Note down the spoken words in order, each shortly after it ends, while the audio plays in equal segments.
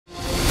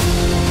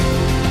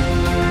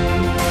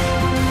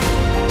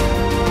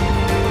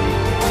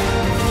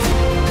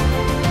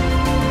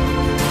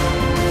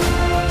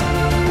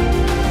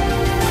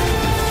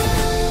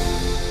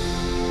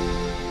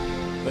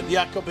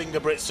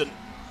Ingebrigtsen,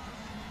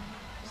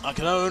 I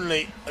can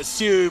only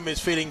assume, is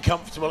feeling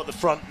comfortable at the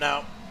front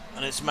now,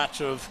 and it's a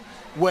matter of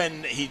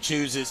when he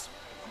chooses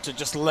to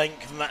just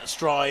lengthen that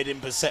stride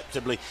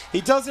imperceptibly.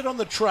 He does it on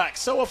the track.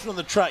 So often on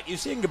the track you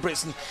see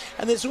Ingebrigtsen,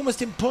 and it's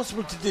almost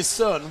impossible to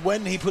discern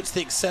when he puts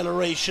the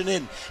acceleration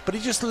in, but he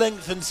just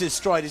lengthens his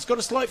stride. He's got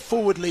a slight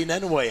forward lean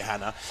anyway,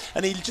 Hannah,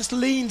 and he just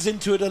leans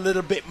into it a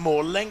little bit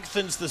more,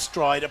 lengthens the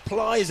stride,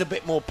 applies a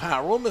bit more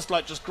power, almost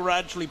like just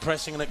gradually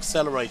pressing an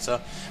accelerator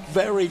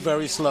very,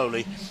 very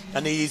slowly,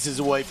 and he eases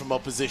away from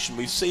opposition.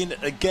 We've seen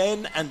it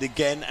again and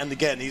again and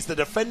again. He's the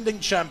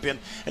defending champion,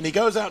 and he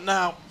goes out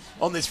now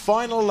on this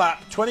final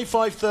lap,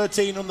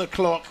 25:13 on the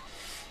clock.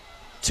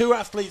 Two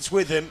athletes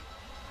with him,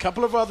 a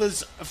couple of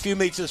others a few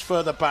metres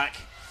further back.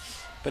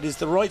 But is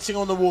the writing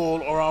on the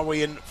wall, or are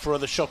we in for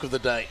the shock of the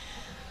day?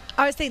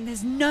 I was thinking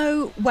there's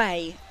no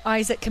way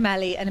Isaac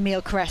Kameli and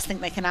Emil Carrès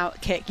think they can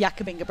outkick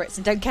Jakob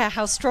Ingebrigtsen. Don't care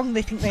how strong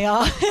they think they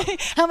are,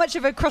 how much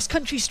of a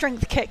cross-country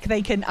strength kick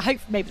they can. I hope,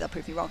 maybe they'll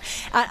prove me wrong.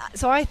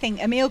 So I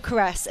think Emil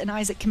Carrès and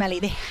Isaac Kameli,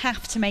 they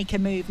have to make a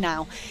move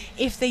now.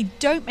 If they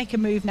don't make a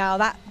move now,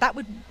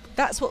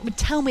 that's what would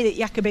tell me that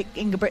Jakob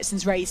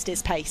Ingebrigtsen's raised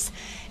his pace.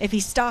 If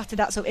he started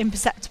that sort of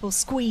imperceptible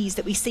squeeze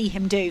that we see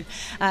him do,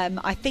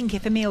 I think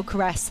if Emil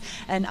Carrès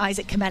and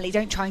Isaac Kameli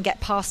don't try and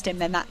get past him,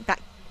 then that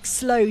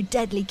slow,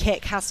 deadly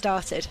kick has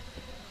started.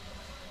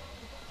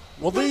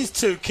 Well, these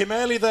two,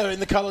 Kameli there in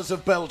the colours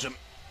of Belgium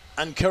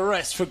and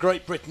Carrès for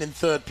Great Britain in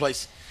third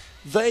place,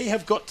 they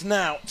have got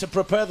now to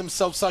prepare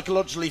themselves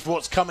psychologically for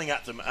what's coming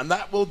at them, and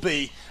that will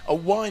be a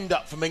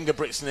wind-up from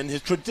Ingebrigtsen in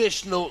his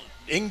traditional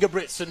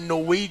Ingebrigtsen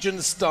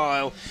Norwegian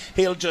style.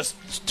 He'll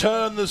just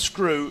turn the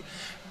screw.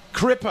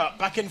 Kripper,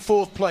 back in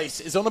fourth place,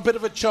 is on a bit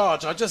of a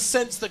charge. I just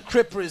sense that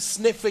Kripper is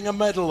sniffing a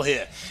medal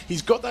here.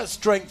 He's got that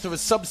strength of a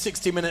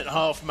sub-60-minute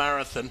half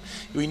marathon.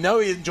 We know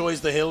he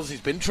enjoys the hills. He's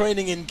been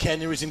training in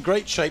Kenya. He's in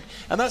great shape,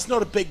 and that's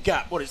not a big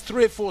gap. It's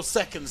 3 or 4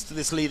 seconds to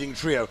this leading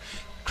trio.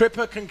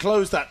 Kripper can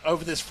close that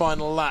over this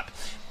final lap.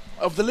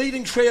 Of the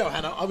leading trio,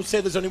 Hannah, I would say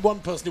there's only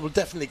one person who will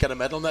definitely get a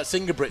medal, and that's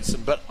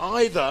Ingebrigtsen. But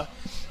either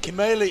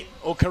Kameli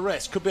or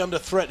Carrès could be under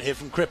threat here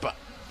from Kripper.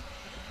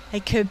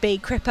 It could be.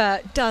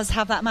 Kripper does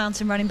have that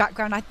mountain running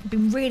background. I've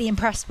been really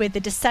impressed with the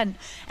descent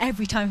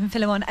every time from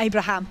Philemon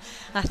Abraham.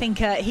 I think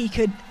he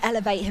could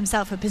elevate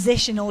himself a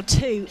position or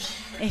two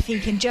if he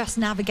can just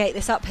navigate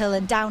this uphill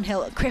and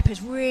downhill.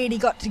 Kripper's really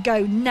got to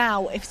go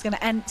now if he's going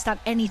to stand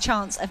any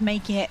chance of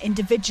making it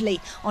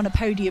individually on a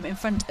podium in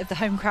front of the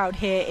home crowd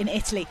here in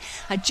Italy.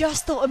 I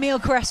just thought Emil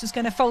Carrès was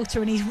going to falter,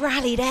 and he's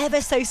rallied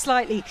ever so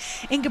slightly.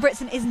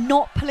 Ingebrigtsen is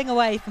not pulling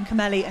away from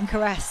Kameli and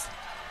Carrès.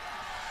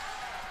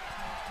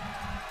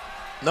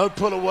 No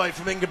pull away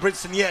from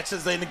Ingebrigtsen yet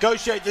as they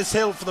negotiate this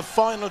hill for the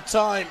final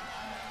time.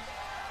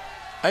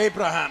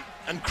 Abraham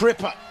and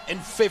Kripper in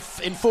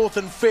fourth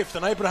and fifth,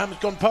 and Abraham has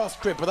gone past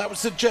Kripper. That would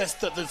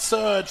suggest that the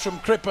surge from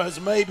Kripper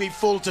has maybe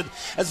faltered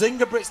as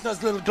Ingebrigtsen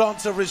has a little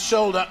glance over his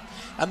shoulder.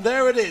 And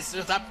there it is,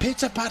 that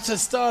pitter-patter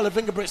style of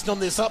Ingebrigtsen on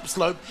this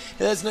upslope.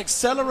 There's an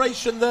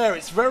acceleration there.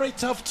 It's very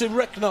tough to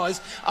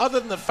recognise other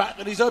than the fact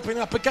that he's opening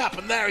up a gap.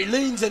 And there he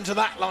leans into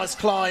that last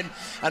climb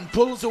and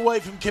pulls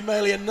away from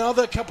Kameli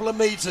another couple of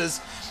metres.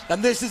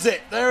 And this is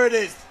it. There it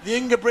is. The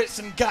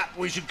Ingebrigtsen gap,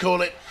 we should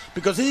call it,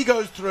 because he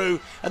goes through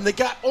and the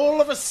gap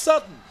all of a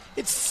sudden,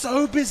 it's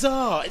so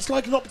bizarre. It's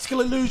like an optical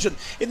illusion.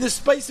 In the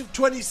space of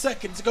 20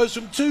 seconds, it goes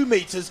from 2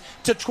 metres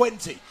to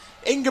 20.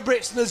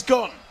 Ingebrigtsen has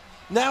gone.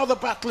 Now the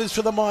battle is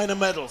for the minor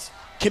medals.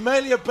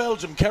 Kameli of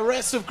Belgium,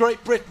 Carrès of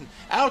Great Britain,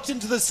 out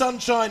into the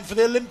sunshine for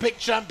the Olympic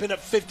champion at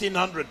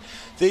 1500,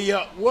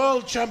 the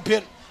world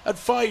champion at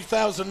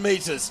 5,000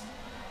 metres.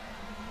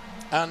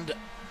 And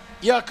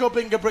Jakob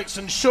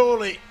Ingebrigtsen,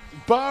 surely,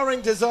 barring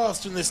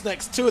disaster in this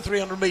next 200 or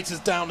 300 metres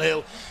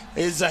downhill,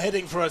 is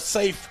heading for a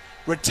safe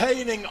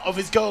retaining of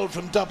his gold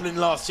from Dublin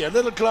last year. A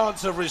little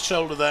glance over his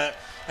shoulder there,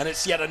 and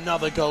it's yet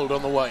another gold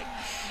on the way.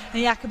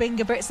 And Jakob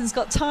Ingebrigtsen's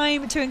got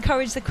time to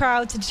encourage the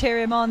crowd to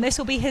cheer him on. This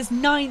will be his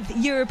 9th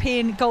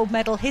European gold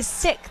medal, his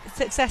 6th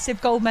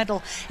successive gold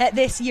medal at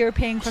this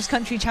European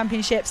cross-country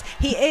championships.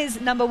 He is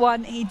number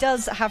 1. He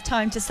does have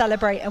time to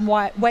celebrate and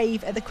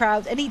wave at the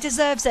crowd, and he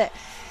deserves it.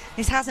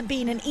 This hasn't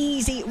been an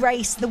easy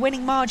race. The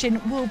winning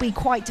margin will be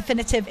quite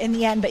definitive in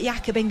the end, but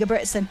Jakob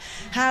Ingebrigtsen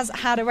has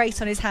had a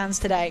race on his hands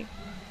today.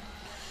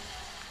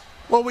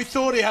 Well, we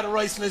thought he had a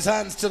race in his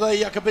hands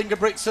today, Jakob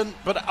Ingebrigtsen,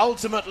 but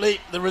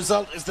ultimately the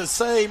result is the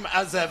same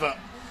as ever.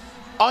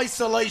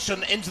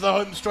 Isolation into the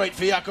home straight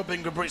for Jakob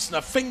Ingebrigtsen.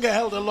 A finger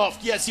held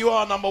aloft. Yes, you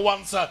are number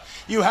 1, sir.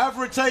 You have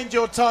retained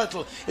your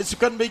title. It's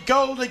going to be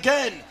gold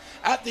again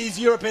at these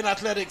European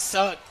Athletics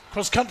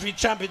cross-country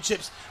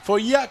championships for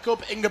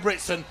Jakob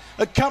Ingebrigtsen.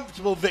 A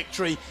comfortable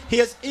victory. He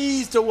has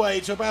eased away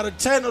to about a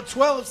 10 or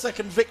 12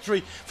 second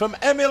victory from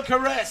Emil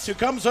Carrès, who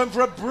comes home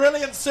for a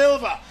brilliant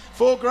silver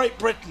for Great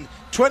Britain.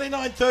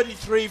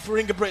 29.33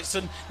 for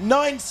Ingebrigtsen,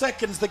 9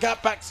 seconds the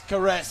gap back to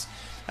Carrès.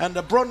 And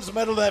a bronze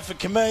medal there for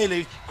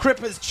Kameli.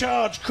 Cripper's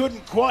charge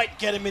couldn't quite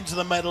get him into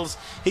the medals.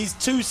 He's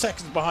 2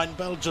 seconds behind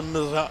Belgian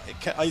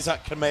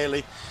Isaac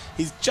Kameli.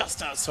 He's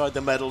just outside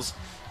the medals.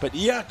 But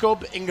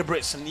Jakob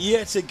Ingebrigtsen,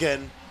 yet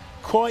again,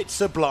 quite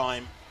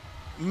sublime.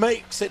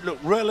 Makes it look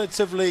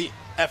relatively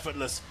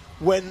effortless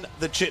when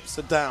the chips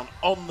are down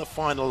on the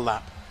final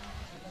lap.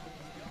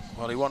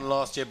 Well, he won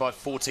last year by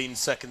 14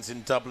 seconds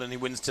in Dublin. He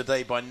wins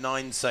today by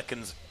 9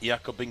 seconds.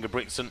 Jakob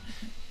Ingebrigtsen.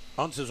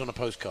 Answers on a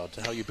postcard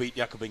to how you beat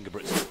Jakob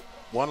Ingebrigtsen.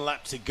 1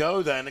 lap to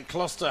go then, and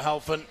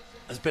Klosterhalfen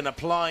has been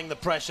applying the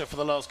pressure for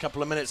the last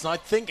couple of minutes. And I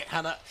think,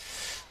 Hannah,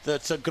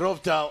 that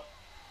Grøvdal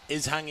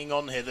is hanging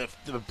on here.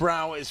 The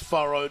brow is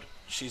furrowed.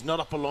 She's not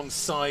up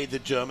alongside the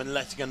German,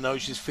 letting her know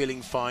she's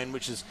feeling fine,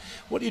 which is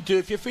what do you do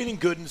if you're feeling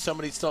good and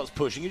somebody starts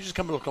pushing? You just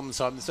come along on the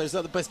side and say, is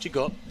that the best you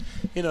got?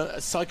 You know,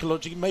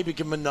 psychologically, maybe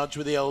give them a nudge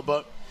with the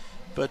elbow.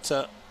 But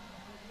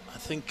I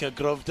think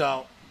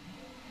Grøvdal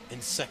in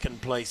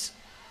second place.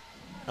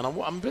 And I'm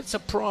a bit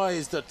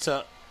surprised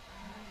that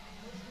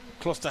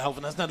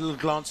Klosterhalfen hasn't had a little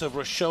glance over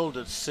her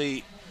shoulder to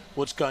see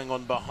what's going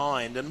on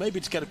behind, and maybe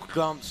to get a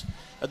glance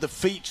at the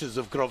features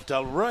of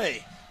Grøvdal.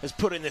 Ray has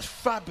put in this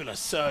fabulous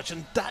surge,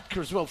 and Datka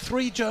as well.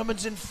 3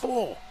 Germans in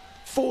 4.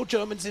 4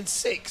 Germans in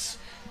 6.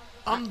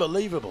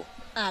 Unbelievable.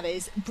 That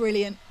is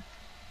brilliant.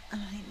 I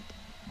mean,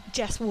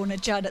 Jess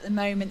Warner-Judd at the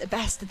moment, the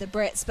best of the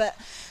Brits, but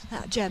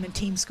that German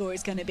team score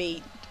is going to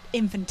be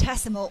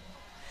infinitesimal.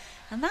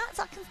 And that's,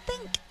 I can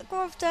think,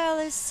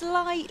 Grøvdal has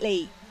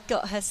slightly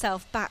got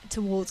herself back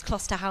towards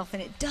Klosterhalfen.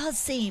 It does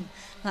seem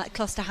like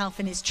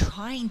Klosterhalfen is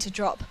trying to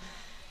drop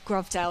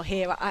Grøvdal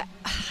here. I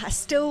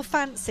still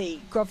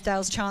fancy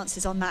Grøvdal's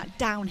chances on that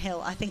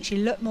downhill. I think she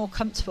looked more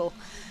comfortable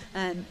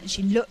and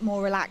she looked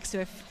more relaxed. So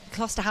if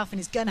Klosterhalfen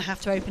is going to have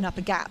to open up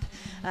a gap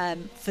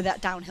for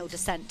that downhill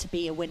descent to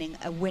be a winning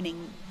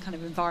kind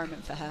of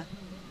environment for her.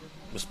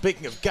 Well,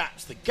 speaking of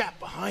gaps, the gap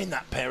behind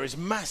that pair is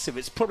massive.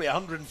 It's probably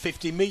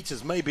 150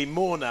 metres, maybe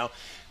more now.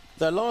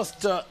 Their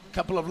last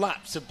couple of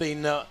laps have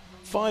been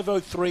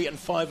 5:03 and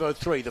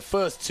 5:03. The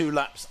first 2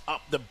 laps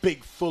up the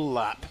big full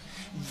lap.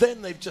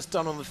 Then they've just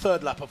done on the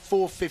third lap a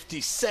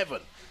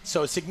 4:57.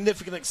 So a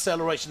significant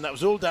acceleration. That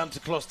was all down to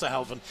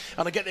Klosterhalfen.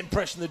 And I get the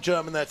impression the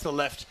German there to the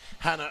left,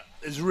 Hannah,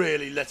 is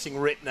really letting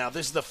rip now.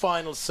 This is the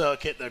final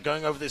circuit. They're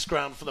going over this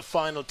ground for the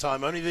final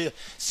time. Only the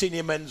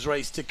senior men's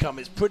race to come.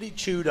 It's pretty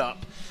chewed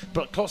up.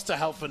 But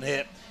Klosterhalfen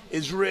here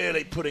is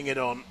really putting it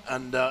on.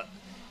 And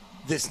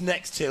this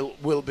next hill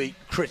will be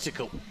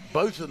critical.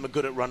 Both of them are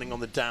good at running on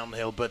the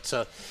downhill. But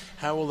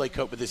how will they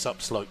cope with this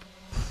upslope?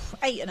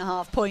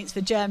 8.5 points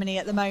for Germany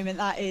at the moment.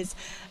 That is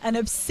an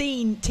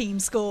obscene team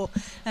score,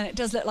 and it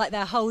does look like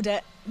they'll hold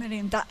it.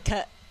 Miriam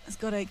Datka has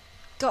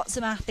got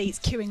some athletes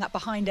queuing up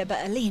behind her,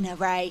 but Alina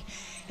Ray,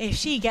 if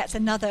she gets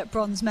another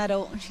bronze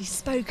medal, she's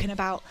spoken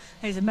about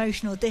those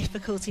emotional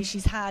difficulties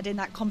she's had in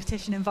that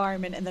competition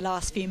environment in the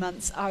last few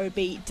months. I would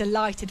be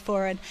delighted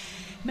for her. And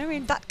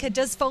Miriam Datka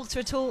does falter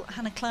at all,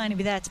 Hannah Klein will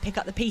be there to pick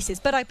up the pieces.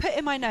 But I put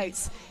in my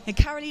notes,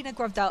 Karoline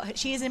Grøvdal,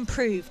 she has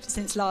improved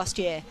since last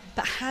year,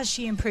 but has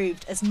she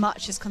improved as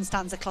much as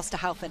Constanze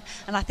Klosterhalfen?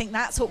 And I think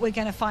that's what we're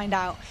going to find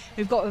out.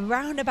 We've got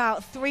around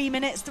about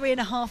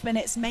 3.5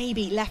 minutes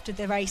maybe left of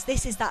the race.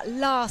 This is that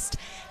last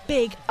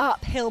big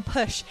uphill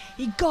push.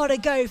 You got to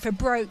go for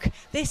broke.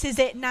 This is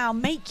it now.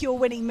 Make your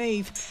winning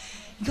move.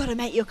 You got to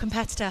make your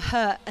competitor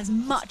hurt as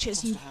much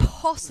as you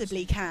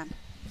possibly can.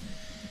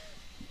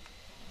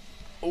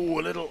 Oh,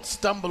 a little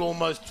stumble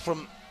almost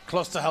from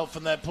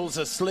Klosterhalfen there, pulls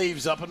her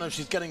sleeves up. I know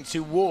she's getting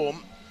too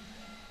warm.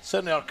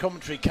 Certainly our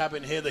commentary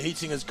cabin here, the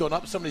heating has gone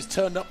up. Somebody's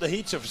turned up the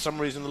heater for some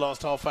reason in the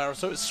last half hour,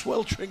 so it's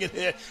sweltering in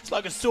here. It's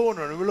like a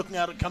sauna, and we're looking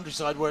out at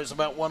countryside where it's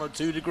about 1 or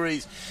 2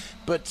 degrees.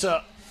 But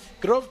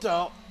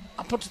Grøvdal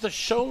up onto the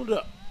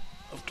shoulder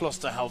of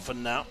Klosterhalfen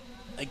now.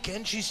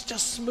 Again, she's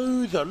just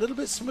smoother, a little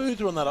bit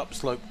smoother on that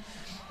upslope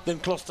than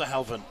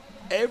Klosterhalfen.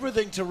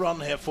 Everything to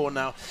run here for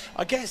now.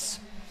 I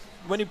guess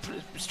when you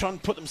try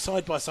and put them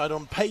side by side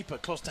on paper,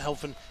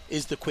 Klosterhalfen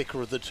is the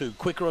quicker of the two.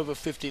 Quicker over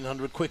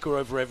 1500, quicker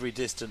over every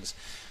distance.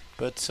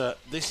 But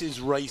this is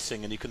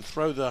racing, and you can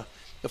throw the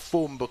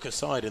form book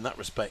aside in that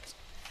respect.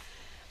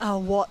 Oh,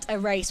 what a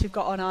race we've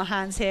got on our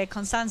hands here.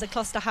 Constanze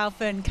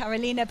Klosterhalfen,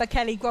 Karoline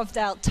Bjerkeli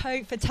Grøvdal,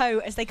 toe for toe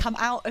as they come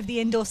out of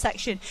the indoor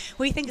section.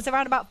 We think it's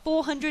around about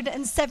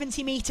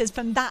 470 metres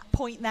from that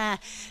point there.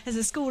 There's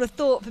a school of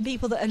thought for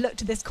people that have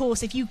looked at this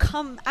course. If you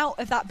come out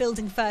of that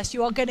building first,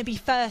 you are going to be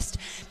first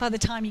by the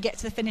time you get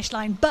to the finish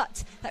line.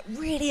 But that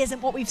really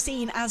isn't what we've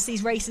seen as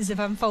these races have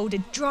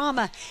unfolded.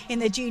 Drama in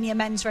the junior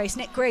men's race.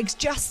 Nick Griggs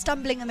just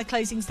stumbling in the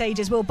closing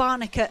stages. Will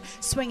Barnacut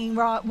swinging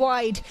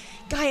wide.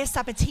 Gaia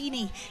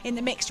Sabatini in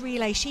the mixed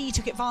relay, she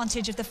took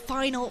advantage of the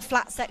final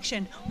flat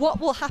section. What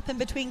will happen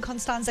between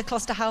Constanze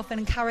Klosterhalfen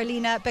and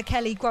Karoline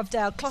Bjerkeli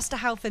Grøvdal?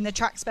 Klosterhalfen, the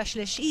track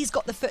specialist, she's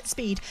got the foot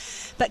speed,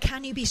 but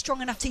can you be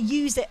strong enough to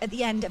use it at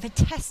the end of a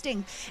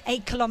testing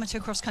 8-kilometre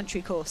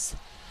cross-country course?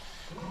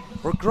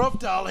 Well,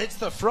 Grøvdal hits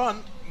the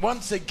front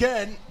once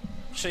again.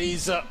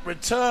 She's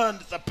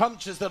returned the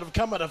punches that have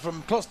come at her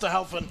from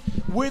Klosterhalfen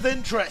with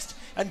interest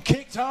and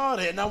kicked hard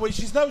here. Now,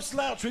 she's no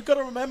slouch. We've got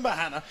to remember,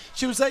 Hannah,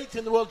 she was 8th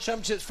in the World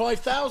Championships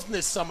 5,000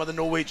 this summer, the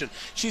Norwegian.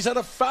 She's had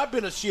a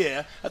fabulous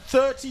year. At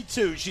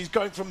 32, she's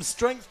going from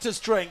strength to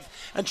strength,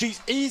 and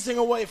she's easing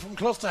away from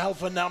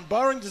Klosterhalfen now. And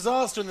barring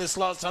disaster in this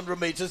last 100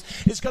 metres,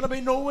 it's going to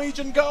be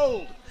Norwegian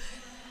gold.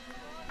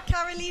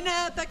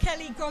 Karoline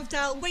Bjerkeli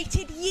Grøvdal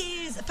waited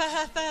years for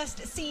her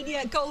first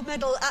senior gold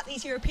medal at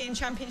these European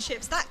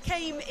Championships. That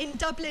came in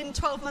Dublin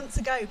 12 months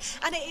ago,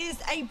 and it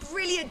is a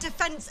brilliant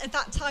defence of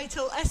that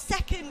title, a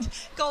second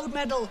gold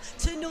medal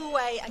to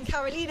Norway. And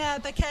Karoline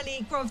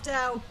Bjerkeli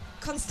Grøvdal,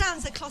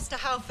 Constanza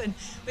Klosterhalfen,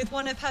 with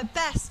one of her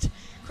best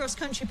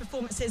cross-country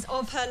performances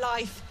of her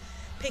life,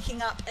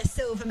 picking up a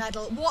silver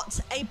medal. What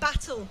a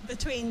battle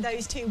between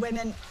those two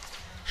women.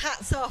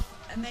 Hats off,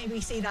 and may we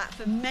see that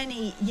for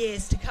many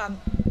years to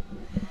come.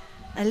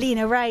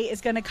 Alina Ray is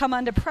going to come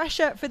under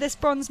pressure for this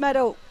bronze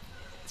medal.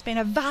 It's been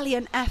a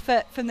valiant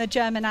effort from the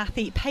German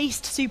athlete,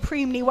 paced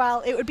supremely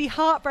well. It would be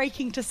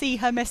heartbreaking to see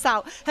her miss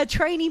out. Her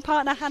training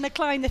partner, Hannah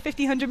Klein, the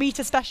 1500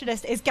 metre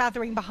specialist, is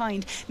gathering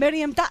behind.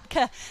 Miriam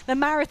Datke, the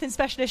marathon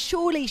specialist,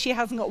 surely she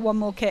hasn't got one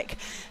more kick.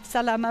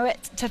 Salah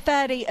Moet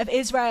Teferi of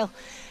Israel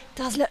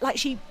does look like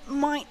she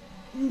might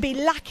be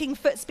lacking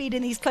foot speed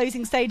in these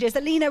closing stages.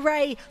 Alina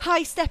Ray,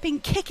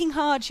 high-stepping, kicking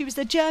hard. She was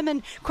the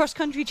German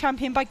cross-country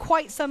champion by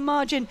quite some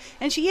margin,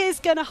 and she is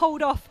going to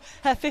hold off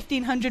her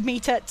 1500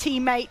 metre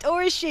teammate.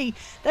 Or is she?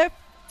 They're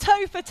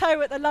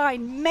toe-for-toe at the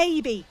line.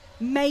 Maybe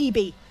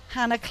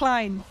Hannah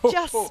Klein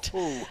just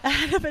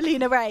ahead of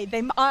Alina Ray.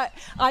 I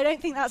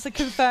don't think that's a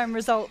confirmed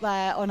result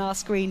there on our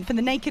screen. From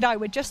the naked eye,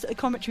 we're just at the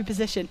commentary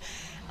position.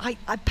 I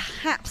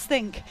perhaps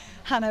think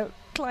Hannah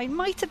Klein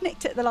might have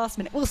nicked it at the last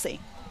minute. We'll see.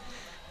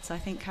 So I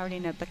think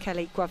Karoline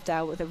Bjerkeli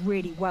Grøvdal with a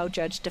really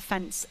well-judged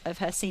defence of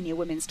her senior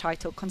women's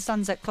title.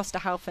 Constanza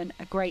Klosterhalfen,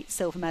 a great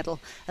silver medal.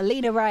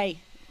 Alina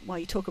Ray, while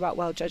you talk about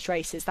well-judged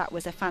races, that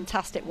was a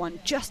fantastic one,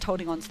 just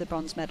holding on to the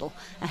bronze medal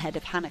ahead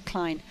of Hannah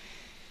Klein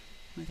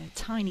with a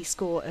tiny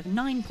score of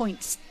 9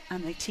 points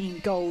and the team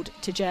gold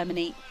to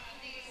Germany.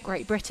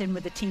 Great Britain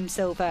with the team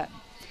silver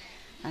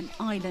and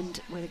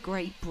Ireland with a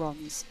great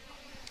bronze.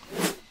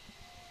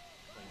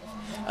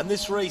 And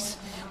this race,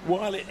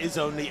 while it is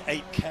only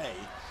 8k,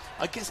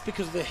 I guess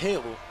because of the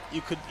hill,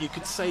 you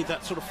could say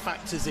that sort of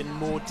factors in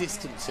more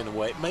distance in a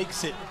way. It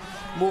makes it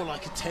more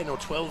like a 10 or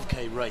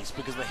 12k race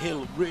because the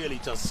hill really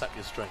does sap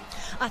your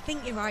strength. I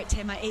think you're right,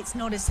 Tim. It's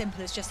not as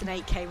simple as just an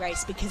 8k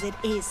race because it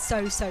is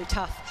so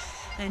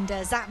tough. And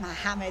Zach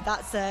Mohammed,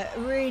 that's a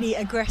really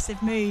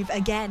aggressive move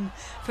again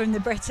from the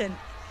Briton.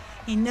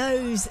 He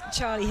knows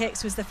Charlie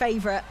Hicks was the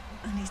favourite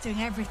and he's doing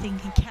everything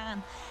he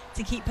can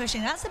to keep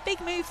pushing. That's a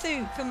big move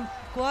through from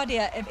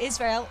Guardia of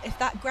Israel. If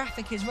that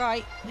graphic is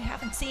right, we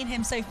haven't seen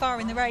him so far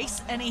in the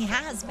race, and he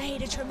has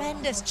made a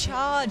tremendous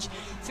charge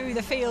through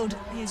the field.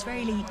 The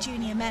Israeli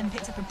junior men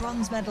picked up a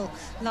bronze medal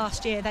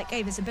last year. That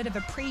gave us a bit of a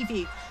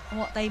preview on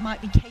what they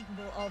might be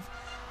capable of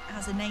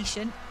as a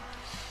nation.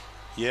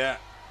 Yeah,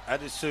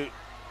 Adisu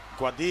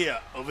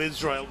Guardia of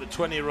Israel, the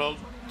 20-year-old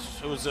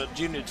who was a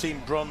junior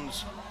team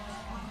bronze,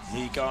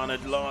 he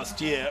garnered last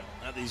year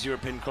at these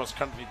European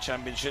cross-country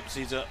championships.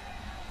 He's a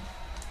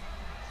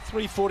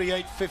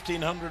 3:48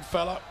 1500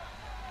 fella,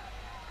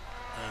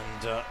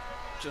 and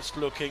just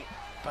looking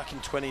back in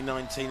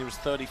 2019, he was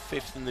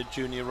 35th in the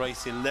junior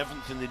race,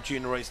 11th in the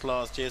junior race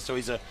last year, so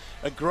he's a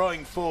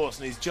growing force,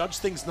 and he's judged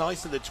things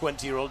nicely, the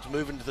 20-year-old, to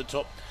move into the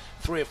top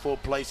 3 or 4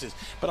 places.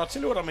 But I'll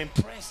tell you what, I'm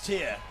impressed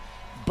here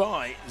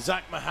by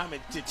Zach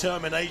Mohammed's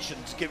determination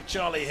to give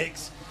Charlie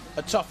Hicks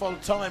a tough old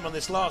time on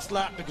this last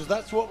lap, because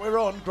that's what we're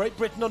on. Great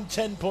Britain on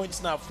 10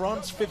 points now,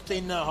 France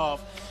 15.5,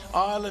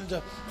 Ireland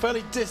a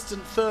fairly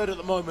distant third at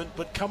the moment,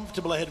 but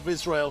comfortable ahead of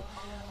Israel.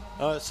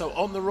 So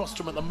on the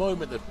rostrum at the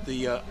moment,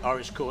 the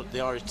Irish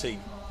team.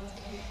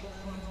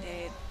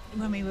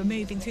 When we were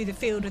moving through the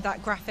field with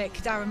that graphic,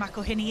 Darren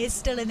McElhinney is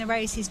still in the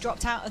race. He's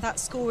dropped out of that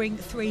scoring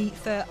 3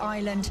 for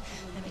Ireland.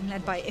 They're being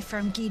led by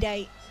Ifram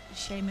Gide,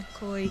 Shea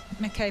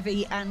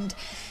McCovey and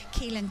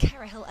Keelan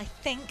Carahill. I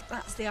think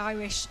that's the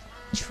Irish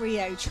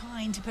trio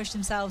trying to push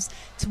themselves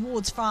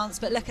towards France,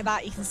 but look at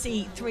that, you can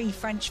see 3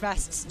 French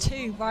vests,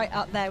 2 right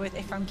up there with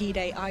Ifram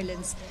Gide,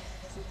 Ireland's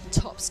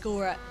top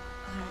scorer.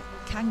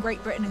 Can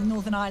Great Britain and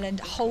Northern Ireland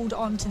hold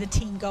on to the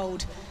team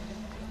gold?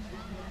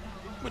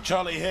 Well,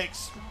 Charlie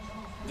Hicks,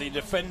 the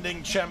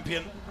defending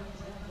champion,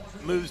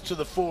 moves to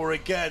the fore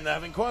again. They're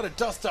having quite a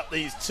dust up,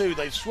 these two.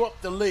 They've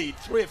swapped the lead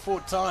 3 or 4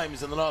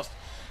 times in the last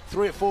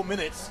 3 or 4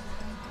 minutes.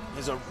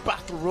 There's a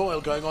battle royal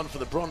going on for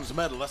the bronze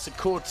medal. That's a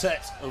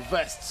quartet of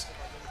vests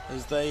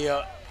as they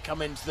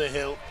come into the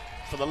hill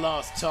for the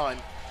last time.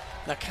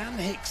 Now, can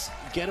Hicks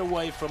get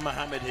away from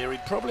Mohammed here? He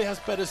probably has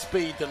better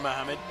speed than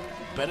Mohammed,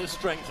 better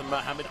strength than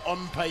Mohammed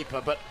on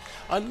paper, but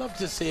I love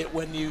to see it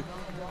when you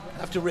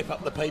have to rip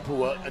up the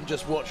paperwork and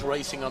just watch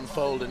racing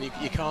unfold, and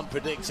you can't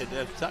predict it.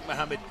 Zach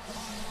Mohammed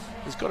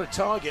has got a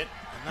target,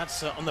 and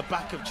that's on the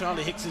back of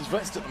Charlie Hicks's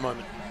vest at the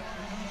moment.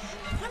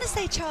 I want to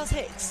say Charles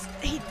Hicks,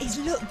 he's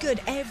looked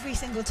good every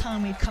single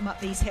time we've come up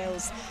these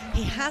hills.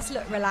 He has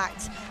looked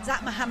relaxed.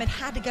 Zach Mohammed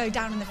had to go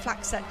down in the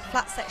flat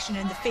section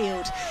in the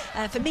field.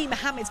 For me,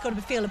 Mohammed's got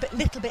to feel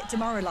little bit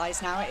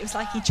demoralised now. It was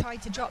like he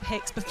tried to drop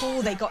Hicks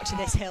before they got to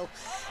this hill,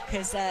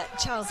 because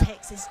Charles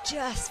Hicks is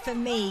just, for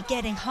me,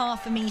 getting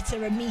half a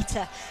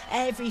metre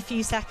every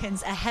few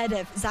seconds ahead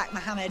of Zach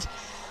Mohammed.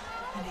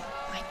 And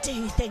I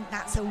do think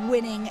that's a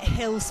winning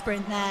hill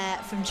sprint there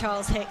from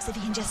Charles Hicks, if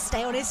he can just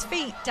stay on his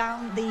feet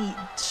down the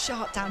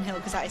sharp downhill,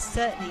 because that is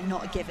certainly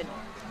not a given.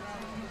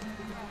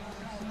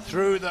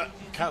 Through the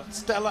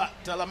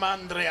Piemonte-La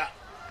Mandria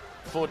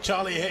for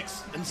Charlie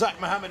Hicks and Zach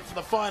Mohammed for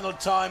the final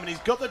time, and he's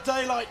got the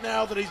daylight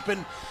now that he's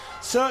been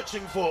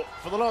searching for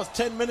the last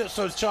 10 minutes.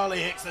 So is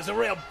Charlie Hicks. There's a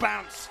real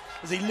bounce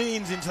as he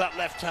leans into that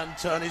left-hand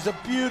turn. He's a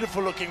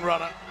beautiful looking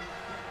runner,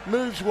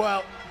 moves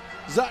well.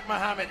 Zach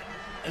Mohammed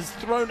has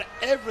thrown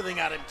everything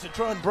at him to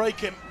try and break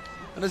him,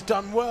 and has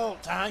done well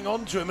to hang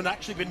on to him and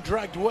actually been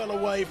dragged well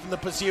away from the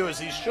pursuers.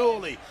 He's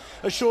surely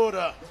assured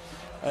a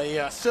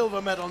silver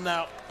medal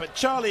now, but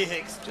Charlie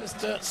Hicks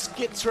just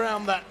skids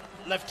around that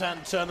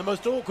left-hand turn, the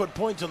most awkward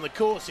point on the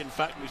course. In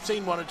fact, we've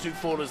seen 1 or 2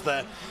 fallers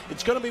there.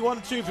 It's going to be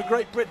 1-2 for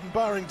Great Britain,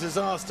 barring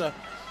disaster.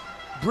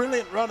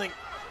 Brilliant running.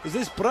 Is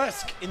this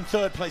Bresque in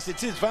 3rd place?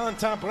 It is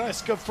Valentin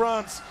Bresque of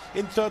France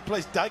in 3rd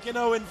place.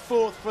 Dagenot in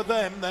 4th for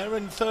them. They're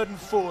in 3rd and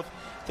 4th.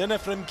 Then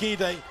Ephraim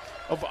Guide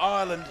of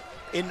Ireland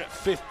in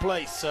 5th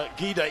place.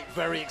 Guide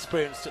very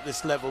experienced at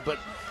this level, but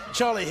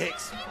Charlie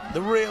Hicks,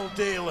 the real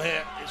deal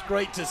here. It's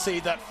great to see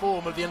that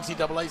form of the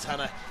NCAA's,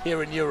 Hannah,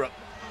 here in Europe.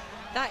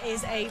 That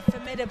is a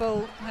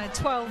formidable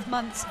 12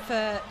 months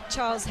for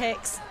Charles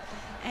Hicks.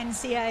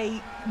 NCAA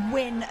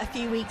win a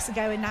few weeks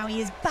ago, and now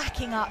he is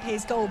backing up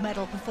his gold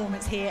medal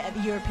performance here at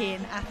the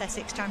European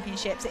Athletics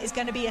Championships. It is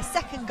going to be a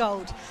 2nd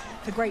gold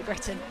for Great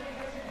Britain.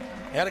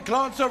 He had a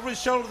glance over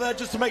his shoulder there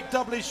just to make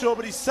doubly sure,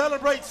 but he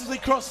celebrates as he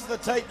crosses the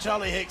tape.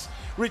 Charlie Hicks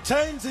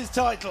retains his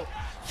title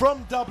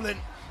from Dublin.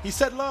 He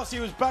said last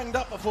year he was banged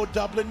up before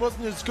Dublin,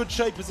 wasn't in as good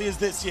shape as he is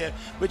this year,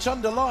 which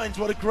underlines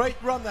what a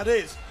great run that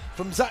is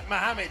from Zach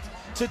Mohammed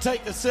to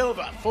take the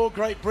silver for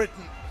Great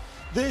Britain.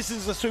 This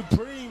is a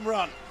supreme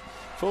run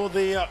for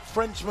the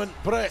Frenchman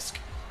Bresque.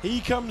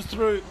 He comes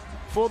through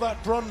for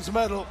that bronze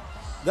medal.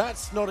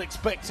 That's not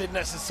expected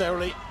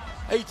necessarily.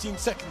 18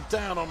 seconds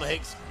down on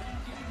Hicks.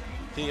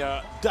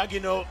 The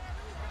Dagenot,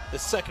 the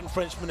 2nd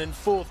Frenchman, in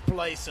 4th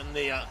place, and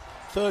the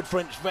 3rd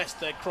French vest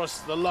there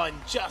crosses the line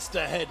just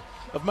ahead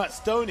of Matt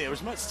Stoner.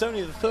 As Matt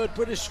Stoner, the 3rd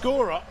British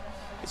scorer,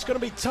 it's going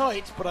to be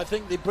tight, but I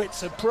think the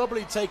Brits have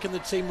probably taken the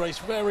team race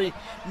very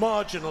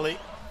marginally.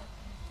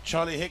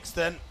 Charlie Hicks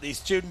then, the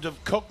student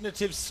of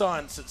cognitive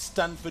science at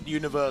Stanford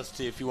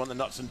University, if you want the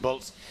nuts and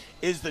bolts,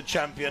 is the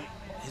champion.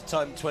 His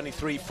time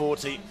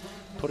 23:40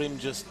 put him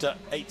just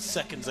 8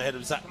 seconds ahead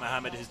of Zach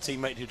Mohammed, his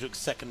teammate, who took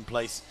 2nd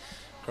place.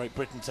 Great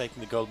Britain taking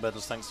the gold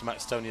medals thanks to Matt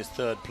Stoney's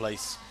 3rd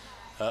place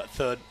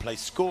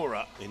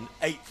scorer in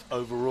 8th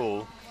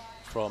overall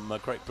from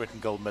Great Britain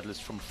gold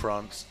medalists from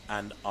France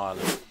and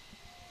Ireland.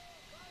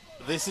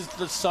 This is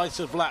the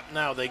decisive lap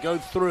now. They go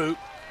through,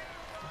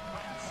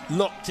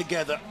 locked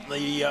together.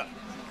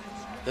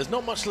 There's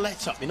not much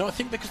let up. You know, I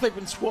think because they've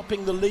been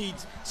swapping the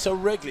leads so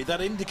regularly, that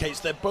indicates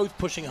they're both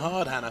pushing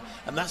hard, Hannah,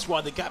 and that's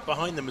why the gap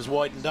behind them has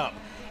widened up.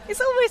 It's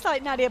almost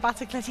like Nadia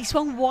Batacleti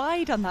swung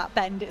wide on that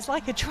bend. It's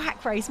like a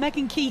track race.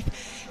 Megan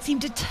Keith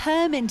seemed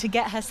determined to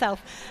get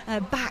herself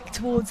back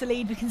towards the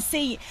lead. We can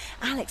see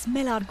Alex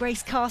Millard,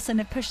 Grace Carson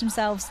have pushed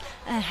themselves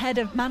ahead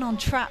of Manon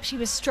Trapp. She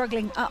was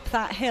struggling up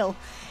that hill.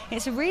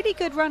 It's a really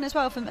good run as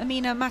well from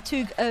Amina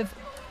Matoug of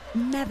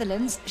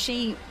Netherlands.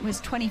 She was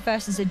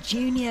 21st as a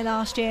junior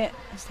last year,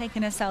 has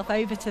taken herself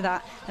over to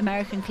that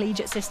American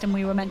collegiate system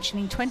we were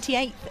mentioning,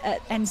 28th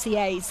at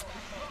NCAs.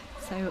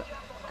 So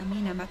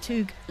Amina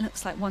Matoug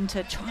looks like one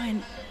to try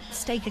and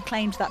stake a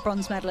claim to that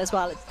bronze medal as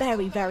well. It's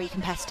very, very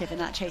competitive in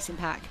that chasing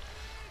pack.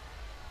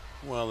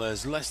 Well,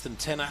 there's less than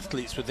 10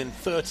 athletes within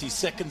 30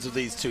 seconds of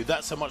these two.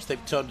 That's how much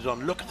they've turned it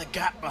on. Look at the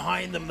gap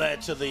behind them there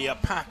to the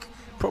pack,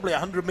 probably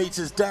 100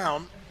 metres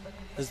down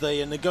as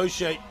they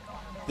negotiate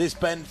this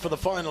bend for the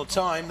final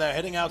time. They're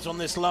heading out on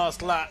this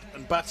last lap,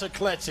 and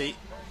Batacleti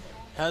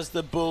has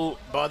the bull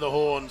by the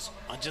horns.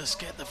 I just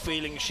get the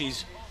feeling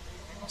she's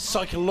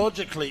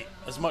psychologically,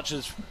 as much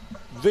as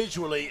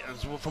visually,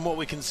 as from what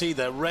we can see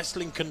there,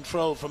 wrestling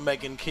control from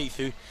Megan Keith,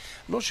 who I'm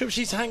not sure if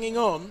she's hanging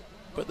on,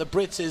 but the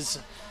Brit is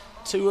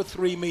 2 or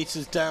 3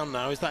 metres down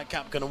now. Is that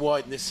gap going to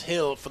widen? This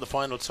hill for the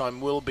final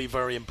time will be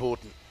very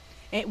important.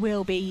 It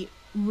will be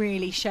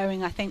really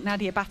showing. I think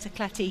Nadia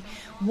Batacleti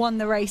won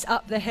the race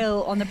up the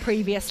hill on the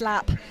previous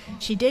lap.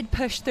 She did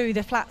push through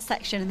the flat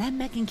section, and then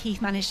Megan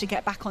Keith managed to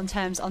get back on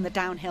terms on the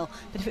downhill.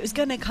 But if it was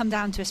going to come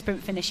down to a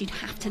sprint finish, you'd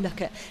have to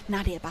look at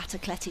Nadia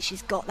Batacleti.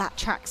 She's got that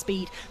track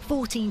speed,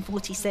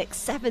 14:46,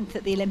 7th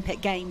at the Olympic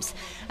Games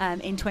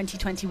in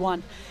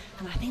 2021.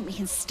 And I think we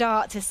can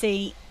start to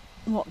see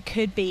what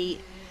could be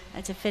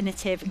a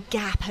definitive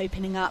gap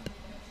opening up.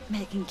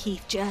 Megan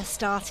Keith just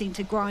starting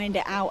to grind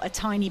it out a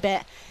tiny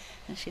bit.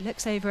 As she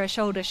looks over her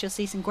shoulder, she'll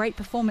see some great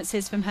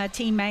performances from her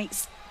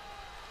teammates.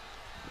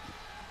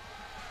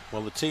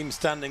 Well, the team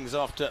standings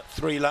after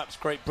 3 laps: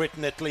 Great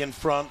Britain, Italy and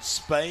France,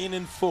 Spain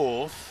in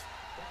 4th,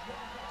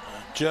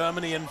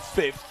 Germany in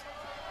 5th.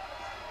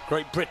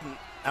 Great Britain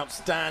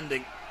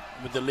outstanding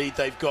with the lead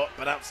they've got,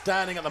 but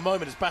outstanding at the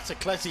moment is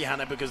Bjerkeli,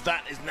 Hannah, because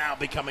that is now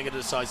becoming a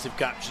decisive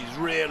gap. She's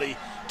really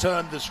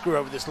turned the screw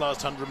over this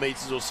last 100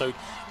 metres or so,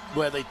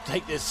 where they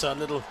take this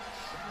little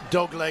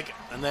dog leg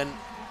and then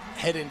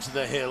head into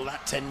the hill.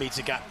 That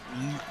 10-metre gap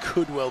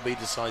could well be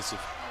decisive.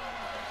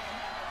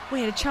 We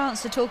had a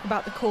chance to talk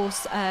about the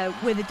course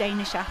with a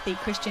Danish athlete,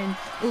 Christian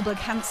Ulberg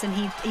Hansen.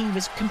 He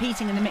was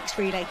competing in the mixed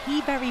relay.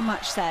 He very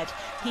much said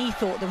he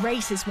thought the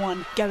race is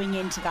won going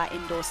into that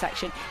indoor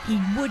section. He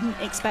wouldn't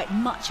expect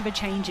much of a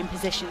change in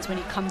positions when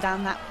he come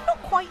down that.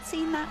 Not quite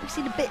seen that. We've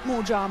seen a bit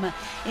more drama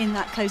in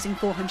that closing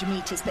 400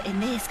 metres, but in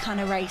this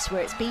kind of race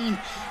where it's been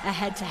a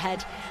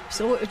head-to-head, we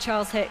saw it with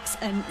Charles Hicks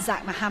and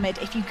Zach Mohammed.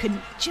 If you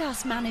can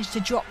just manage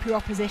to drop your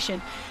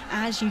opposition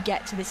as you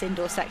get to this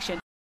indoor section,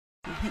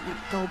 I think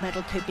that gold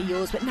medal could be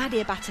yours. But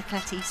Nadia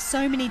Bjerkeli,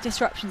 so many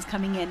disruptions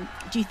coming in.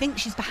 Do you think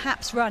she's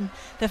perhaps run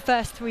the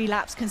first 3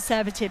 laps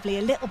conservatively,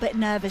 a little bit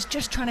nervous,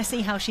 just trying to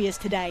see how she is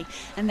today,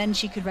 and then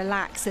she could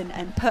relax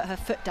and put her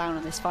foot down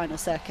on this final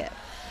circuit?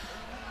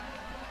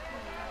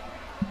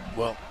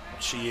 Well,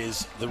 she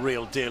is the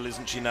real deal,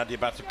 isn't she, Nadia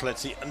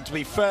Bjerkeli? And to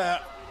be fair,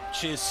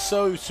 she is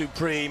so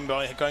supreme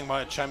by going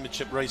by a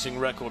championship racing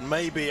record.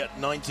 Maybe at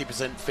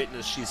 90%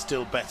 fitness, she's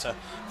still better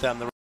than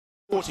the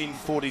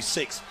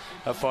 14:46,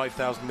 her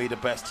 5,000 metre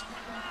best.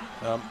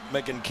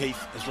 Megan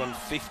Keith has run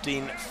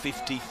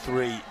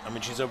 15:53. I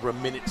mean, she's over a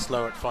minute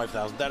slower at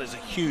 5,000. That is a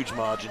huge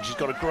margin. She's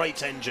got a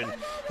great engine,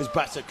 is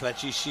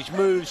Bjerkeli. She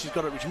moves. She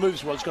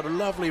moves well. She's got a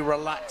lovely,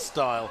 relaxed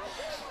style,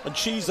 and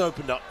she's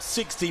opened up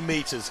 60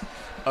 metres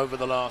over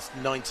the last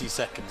 90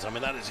 seconds. I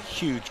mean, that is a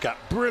huge gap.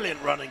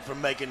 Brilliant running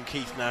from Megan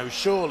Keith now, who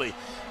surely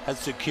has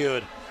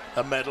secured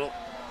a medal.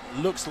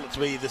 Looks to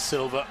be the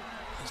silver.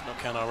 Let's not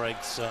count our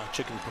eggs,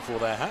 chickens before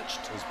they're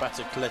hatched, as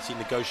Bjerkeli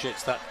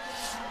negotiates that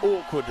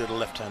awkward little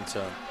left-hand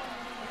turn.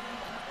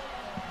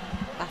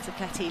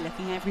 Bjerkeli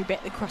looking every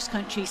bit the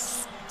cross-country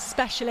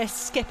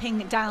specialist, skipping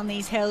down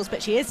these hills,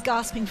 but she is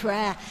gasping for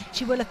air.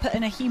 She will have put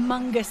in a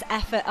humongous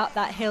effort up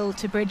that hill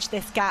to bridge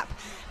this gap,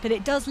 but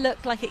it does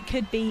look like it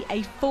could be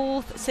a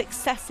 4th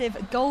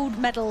successive gold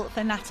medal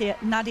for Nadia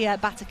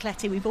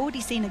Bjerkeli. We've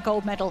already seen a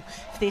gold medal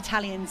for the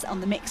Italians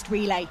on the mixed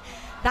relay.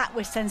 That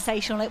was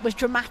sensational. It was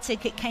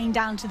dramatic. It came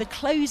down to the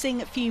closing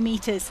few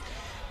metres,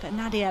 but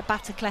Nadia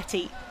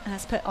Bjerkeli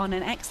has put on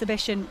an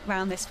exhibition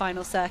round this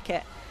final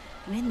circuit,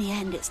 and in the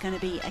end it's going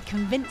to be a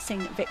convincing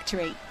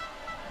victory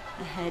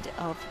ahead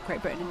of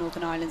Great Britain and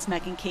Northern Ireland's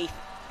Megan Keith.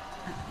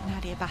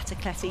 Nadia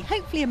Bjerkeli,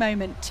 hopefully a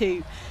moment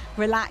to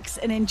relax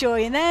and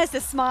enjoy, and there's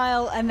the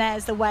smile and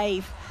there's the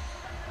wave.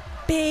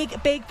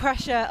 Big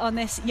pressure on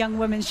this young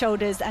woman's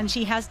shoulders, and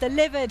she has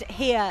delivered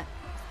here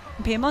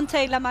in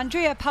Piemonte-La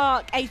Mandria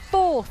Park, a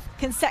 4th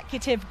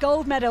consecutive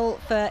gold medal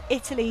for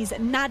Italy's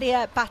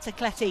Nadia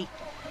Bjerkeli,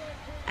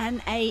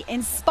 and a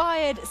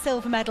inspired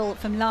silver medal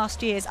from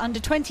last year's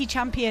under-20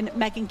 champion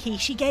Megan Keith.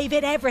 She gave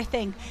it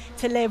everything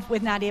to live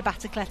with Nadia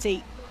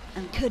Bjerkeli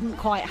and couldn't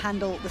quite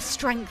handle the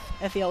strength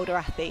of the older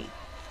athlete.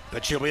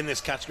 But she'll be in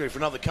this category for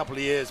another couple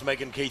of years,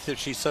 Megan Keith, if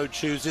she so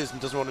chooses and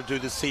doesn't want to do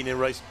the senior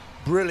race.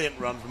 Brilliant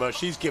run from her.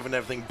 She's given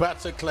everything.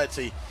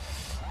 Bjerkeli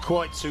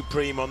quite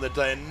supreme on the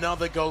day.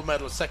 Another gold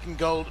medal, 2nd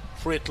gold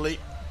for Italy.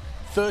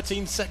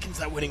 13 seconds,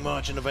 that winning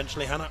margin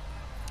eventually, Hannah.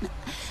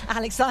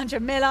 Alexandra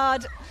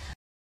Millard,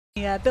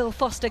 Bill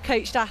Foster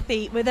coached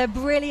athlete, with a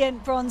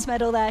brilliant bronze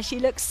medal there. She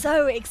looks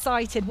so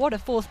excited. What a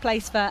 4th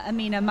place for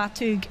Amina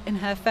Matug in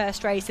her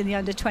first race in the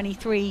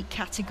under-23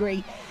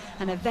 category.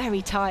 And a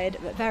very tired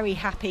but very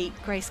happy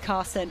Grace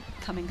Carson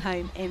coming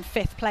home in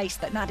 5th place.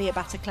 But Nadia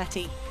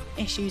Bjerkeli,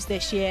 issues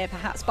this year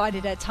perhaps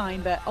bided her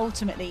time, but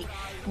ultimately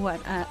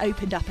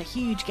opened up a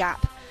huge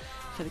gap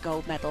for the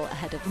gold medal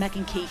ahead of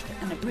Megan Keith,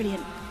 and a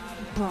brilliant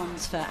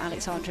bronze for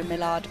Alexandra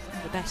Millard,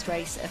 the best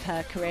race of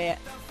her career,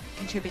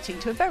 contributing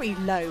to a very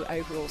low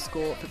overall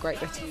score for Great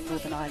Britain and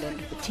Northern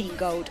Ireland with team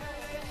gold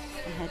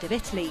ahead of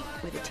Italy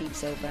with a team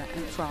silver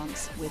and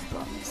France with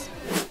bronze.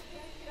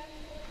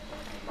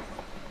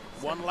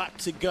 1 lap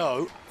to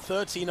go,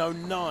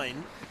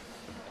 13:09.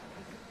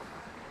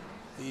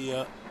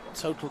 The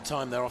total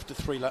time there after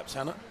 3 laps,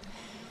 Hannah.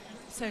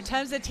 So in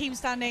terms of team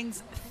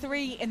standings,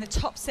 3 in the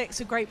top 6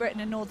 for Great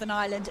Britain and Northern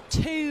Ireland,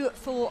 2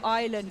 for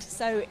Ireland.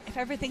 So if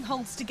everything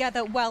holds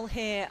together well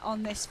here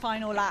on this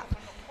final lap,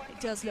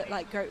 it does look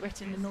like Great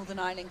Britain and Northern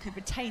Ireland could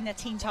retain their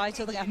team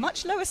title. They have a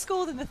much lower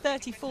score than the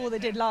 34 they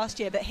did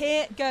last year. But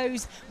here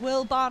goes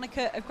Will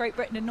Barnacle of Great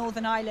Britain and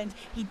Northern Ireland.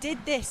 He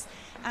did this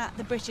at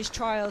the British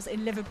trials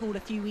in Liverpool a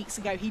few weeks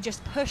ago. He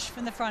just pushed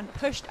from the front,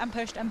 pushed and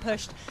pushed and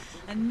pushed,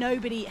 and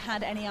nobody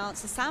had any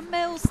answer. Sam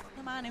Mills,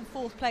 the man in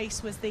 4th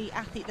place, was the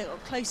athlete that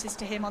got closest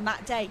to him on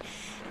that day.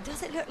 And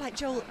does it look like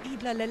Joel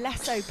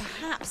Idler-Lelesso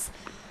perhaps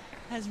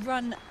has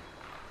run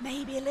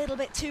maybe a little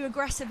bit too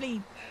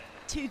aggressively,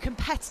 too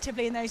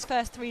competitively in those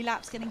first 3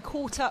 laps, getting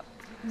caught up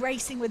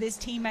racing with his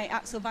teammate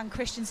Axel van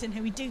Christensen,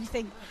 who we do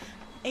think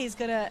is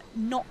going to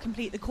not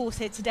complete the course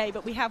here today,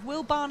 but we have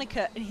Will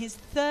Barnicott in his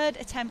third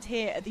attempt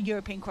here at the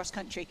European cross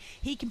country.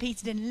 He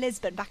competed in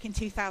Lisbon back in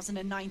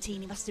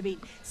 2019. He must have been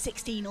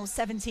 16 or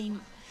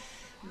 17.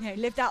 You know,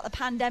 lived out the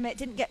pandemic,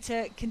 didn't get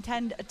to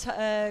contend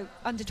a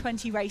under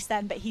 20 race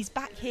then, but he's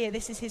back here.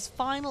 This is his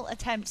final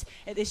attempt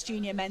at this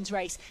junior men's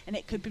race, and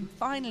it could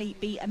finally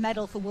be a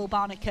medal for Will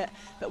Barnicott.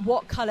 But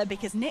what colour?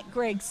 Because Nick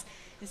Griggs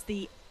is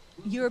the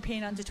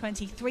European under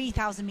 20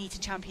 3,000 metre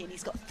champion.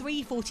 He's got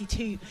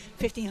 3:42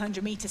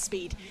 1500 metre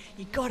speed.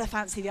 You've got to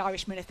fancy the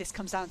Irishman if this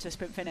comes down to a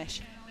sprint finish.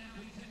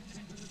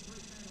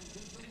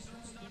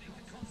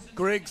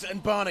 Griggs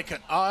and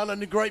Barnicott,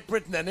 Ireland and Great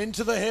Britain, then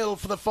into the hill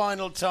for the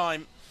final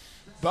time.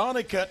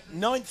 Barnicott,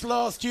 9th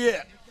last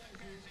year,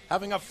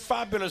 having a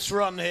fabulous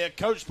run here,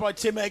 coached by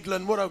Tim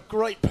Eglin. What a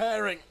great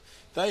pairing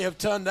they have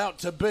turned out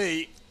to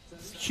be.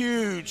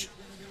 Huge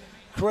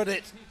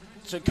credit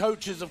to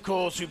coaches, of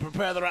course, who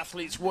prepare their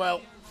athletes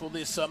well for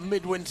this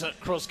midwinter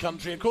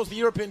cross-country. Of course, the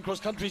European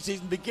cross-country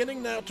season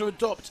beginning now to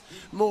adopt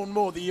more and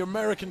more the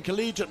American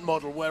collegiate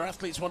model, where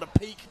athletes want to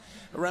peak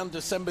around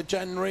December,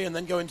 January, and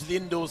then go into the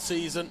indoor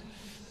season.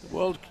 The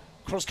World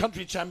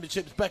Cross-Country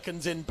Championships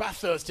beckons in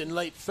Bathurst in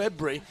late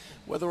February.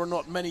 Whether or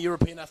not many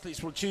European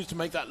athletes will choose to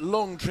make that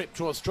long trip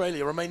to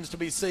Australia remains to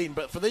be seen.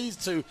 But for these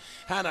two,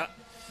 Hannah,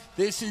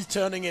 this is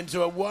turning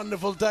into a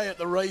wonderful day at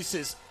the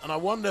races. And I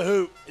wonder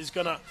who is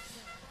going to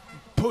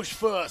push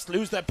first,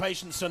 lose their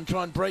patience and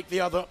try and break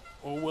the other,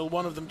 or will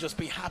one of them just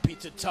be happy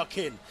to tuck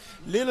in?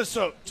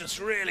 Lilleso just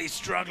really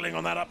struggling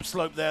on that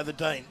upslope there, the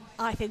Dane.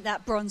 I think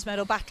that bronze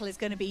medal battle is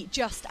going to be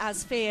just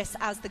as fierce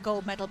as the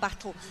gold medal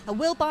battle.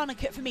 Will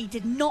Barnicott, for me,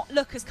 did not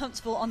look as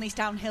comfortable on these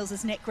downhills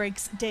as Nick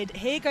Griggs did.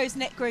 Here goes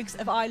Nick Griggs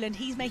of Ireland.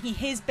 He's making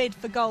his bid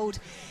for gold.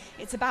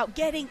 It's about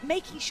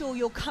making sure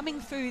you're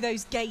coming through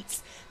those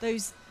gates,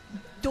 those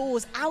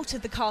doors out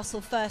of the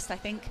castle first. I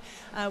think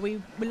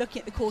we were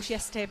looking at the course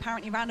yesterday,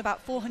 apparently around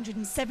about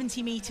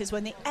 470 metres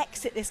when they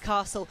exit this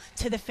castle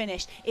to the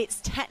finish. It's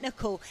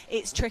technical,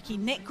 it's tricky.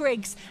 Nick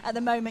Griggs at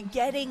the moment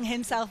getting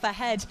himself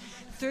ahead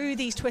through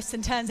these twists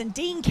and turns, and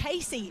Dean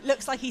Casey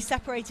looks like he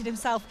separated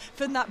himself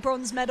from that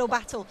bronze medal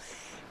battle.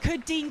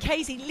 Could Dean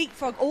Casey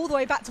leapfrog all the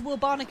way back to Will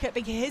Barnicott,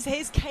 because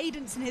his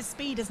cadence and his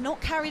speed has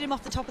not carried him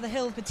off the top of the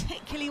hill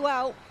particularly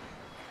well.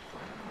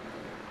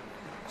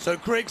 So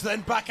Griggs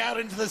then back out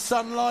into the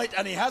sunlight,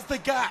 and he has the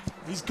gap.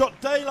 He's got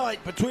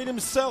daylight between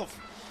himself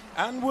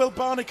and Will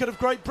Barnicott of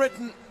Great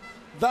Britain.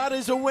 That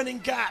is a winning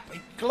gap.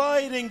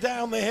 Gliding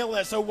down the hill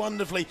there so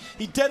wonderfully.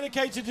 He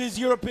dedicated his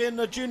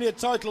European junior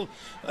title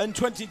in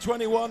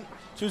 2021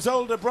 to his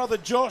older brother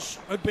Josh,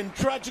 who had been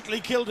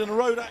tragically killed in a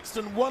road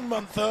accident 1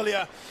 month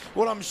earlier.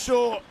 Well, I'm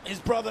sure his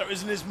brother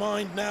is in his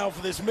mind now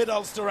for this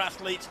mid-Ulster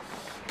athlete,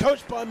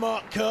 coached by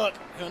Mark Kirk,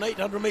 an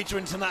 800-metre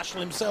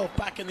international himself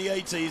back in the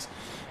 80s.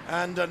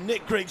 And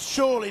Nick Griggs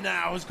surely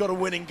now has got a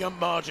winning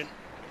margin.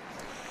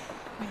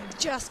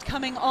 Just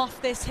coming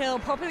off this hill,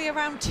 probably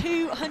around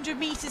 200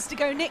 metres to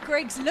go. Nick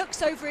Griggs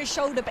looks over his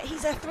shoulder, but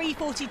he's a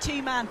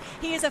 3:42 man.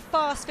 He is a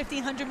fast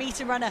 1500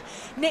 metre runner.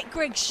 Nick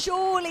Griggs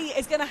surely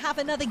is going to have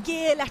another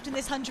gear left in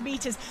this 100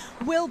 metres.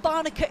 Will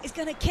Barnicott is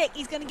going to kick.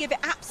 He's going to give it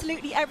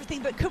absolutely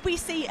everything. But could we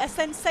see a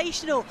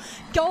sensational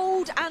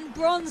gold and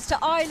bronze to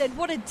Ireland?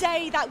 What a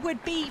day that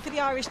would be for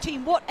the Irish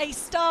team. What a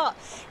start.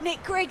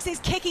 Nick Griggs is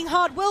kicking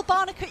hard. Will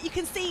Barnicott, you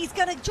can see he's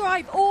going to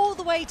drive all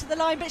the way to the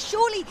line, but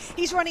surely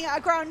he's running out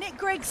of ground. Nick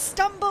Griggs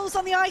stumbles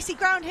on the icy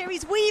ground here.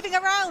 He's weaving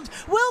around.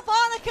 Will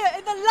Barnicott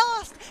in the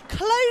last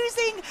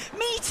closing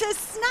metres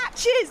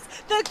snatches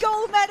the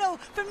gold medal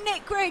from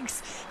Nick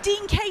Griggs.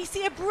 Dean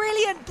Casey, a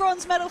brilliant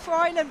bronze medal for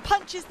Ireland,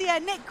 punches the air.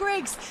 Nick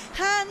Griggs,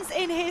 hands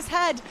in his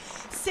head,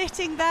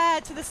 sitting there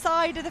to the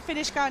side of the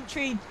finish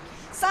gantry.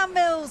 Sam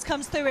Mills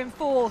comes through in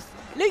 4th.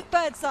 Luke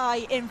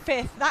Birdseye in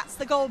 5th. That's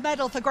the gold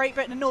medal for Great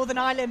Britain and Northern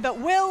Ireland. But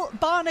Will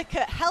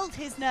Barnicott held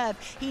his nerve.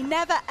 He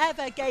never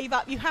ever gave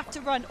up. You have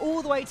to run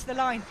all the way to the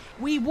line.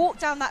 We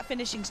walked down that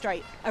finishing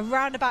straight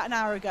around about an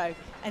hour ago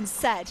and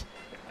said,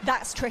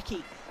 that's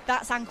tricky.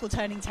 That's ankle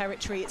turning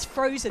territory. It's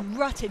frozen,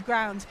 rutted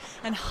ground,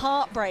 and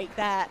heartbreak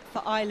there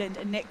for Ireland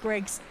and Nick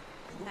Griggs.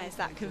 There's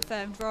that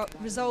confirmed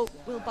result.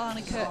 Will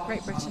Barnicott,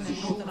 Great Britain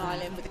and Northern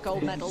Ireland with a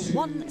gold medal,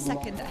 1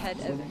 second ahead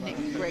of Nick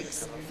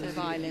Griggs of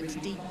Ireland.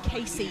 Dean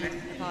Casey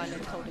of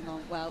Ireland holding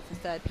on well for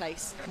 3rd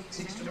place.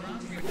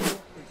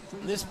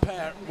 This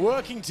pair,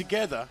 working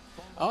together,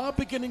 are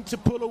beginning to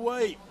pull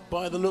away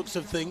by the looks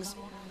of things.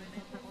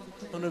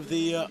 One of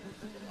the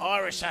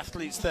Irish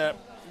athletes there,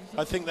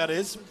 I think that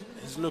is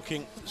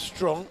looking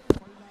strong.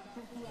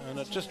 And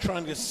I'm just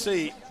trying to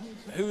see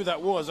who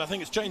that was. I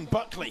think it's Jane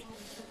Buckley,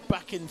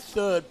 back in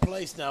 3rd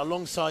place now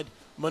alongside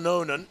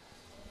Mononen.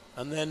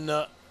 And then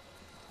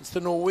it's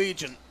the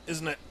Norwegian,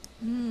 isn't it?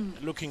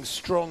 Looking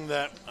strong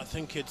there. I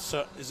think it's,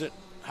 is it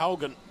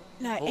Haugen?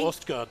 No, or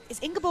Ostgaard?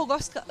 It's Ingeborg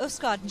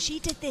Ostgaard, and she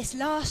did this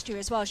last year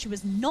as well. She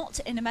was not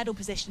in a medal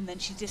position, then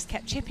she just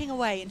kept chipping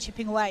away and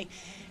chipping away.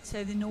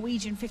 So the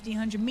Norwegian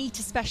 1500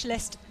 metre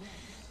specialist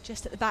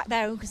just at the back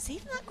there. You can see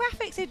from that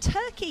graphic, so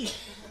Turkey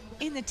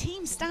in the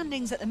team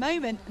standings at the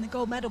moment in the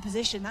gold medal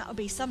position. That would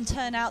be some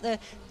turnout. The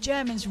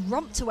Germans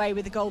romped away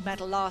with the gold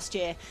medal last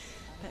year.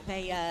 But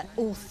they,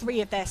 all three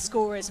of their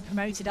scorers are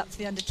promoted up to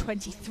the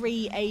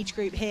under-23 age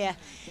group here.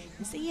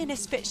 You see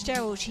Ines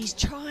Fitzgerald, she's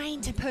trying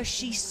to push.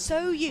 She's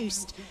so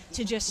used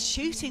to just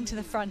shooting to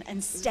the front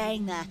and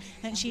staying there.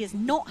 And she is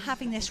not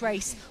having this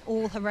race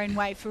all her own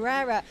way.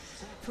 Ferrero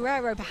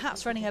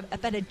perhaps running a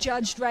better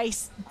judged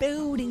race,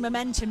 building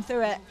momentum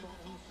through it.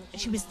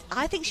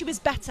 I think she was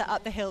better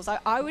up the hills.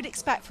 I would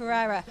expect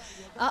Ferreira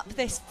up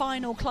this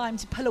final climb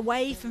to pull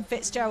away from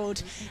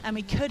Fitzgerald, and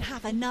we could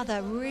have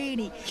another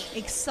really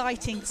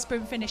exciting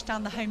sprint finish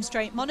down the home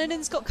straight.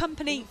 Mononen's got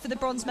company for the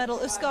bronze medal.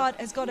 Usgaard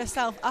has got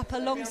herself up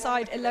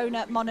alongside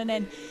Ilona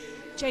Mononen.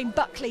 Jane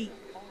Buckley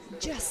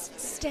just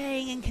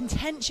staying in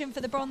contention for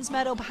the bronze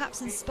medal,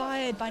 perhaps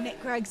inspired by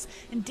Nick Greggs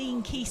and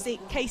Dean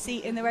Casey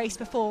in the race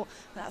before.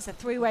 That's a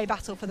three-way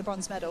battle for the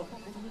bronze medal.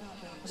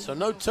 So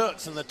no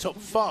Turks in the top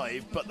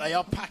 5, but they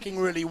are packing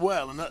really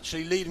well and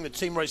actually leading the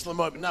team race at the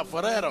moment. Now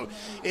Ferrero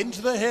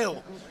into the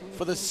hill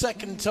for the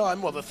second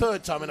time, well the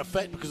third time in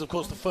effect, because of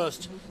course the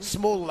first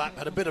small lap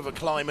had a bit of a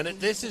climb in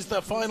it. This is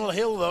the final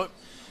hill though,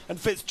 and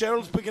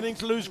Fitzgerald's beginning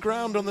to lose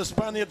ground on the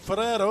Spaniard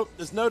Ferrero.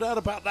 There's no doubt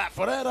about that.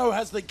 Ferrero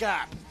has the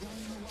gap.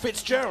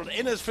 Fitzgerald,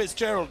 Ines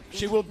Fitzgerald,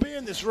 she will be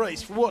in this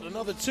race for what,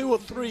 another 2 or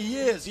 3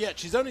 years yet.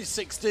 She's only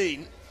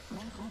 16,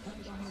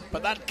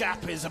 but that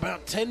gap is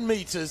about 10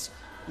 metres.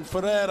 And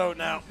Ferrero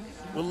now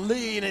will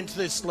lean into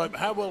this slope.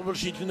 How well will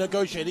she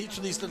negotiate each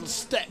of these little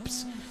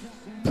steps?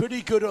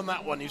 Pretty good on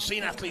that one. You've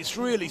seen athletes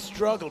really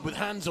struggle with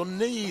hands on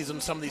knees on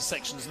some of these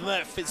sections. And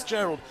there,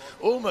 Fitzgerald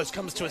almost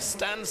comes to a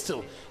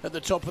standstill at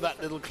the top of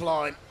that little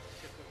climb.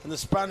 And the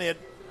Spaniard,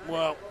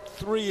 well,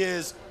 3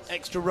 years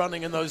extra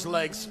running in those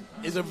legs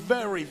is a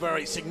very,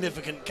 very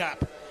significant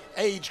gap.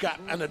 Age gap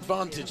and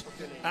advantage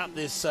at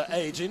this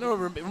age. You know,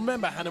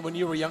 remember, Hannah, when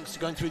you were a youngster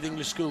going through the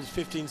English schools,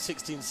 15,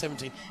 16,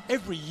 17,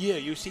 every year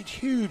you see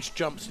huge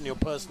jumps in your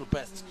personal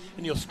bests,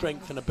 in your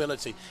strength and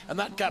ability. And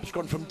that gap's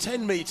gone from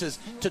 10 metres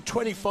to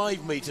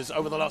 25 metres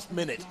over the last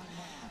minute.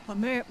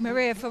 Well,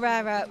 Maria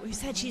Ferreira, we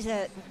said she's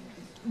a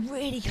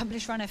really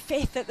accomplished runner,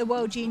 5th at the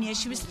World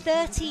Juniors. She was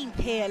 13th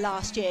here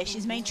last year.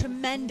 She's made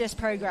tremendous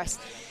progress.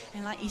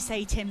 And like you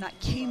say, Tim, that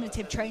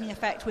cumulative training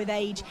effect with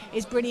age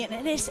is brilliant.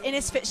 And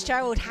Ines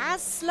Fitzgerald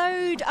has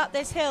slowed up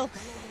this hill.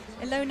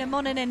 Ilona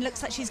Mononen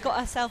looks like she's got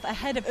herself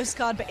ahead of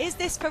Usgaard, but is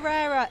this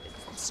Ferreira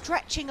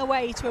stretching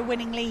away to a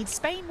winning lead?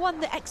 Spain won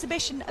the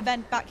exhibition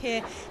event back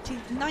here to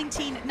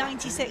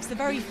 1996, the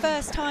very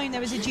first time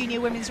there was a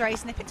junior women's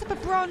race, and they picked up a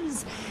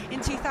bronze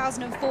in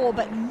 2004,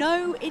 but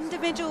no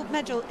individual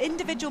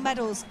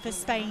medals for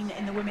Spain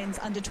in the women's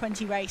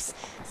under-20 race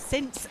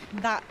since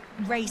that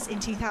race in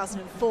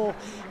 2004.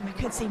 And we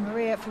could see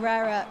Maria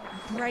Ferreira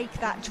break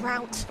that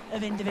drought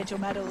of individual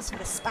medals for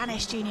the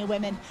Spanish junior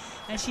women,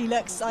 and she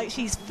looks like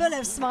she's full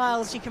of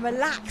smiles. She can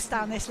relax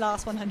down this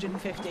last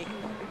 150.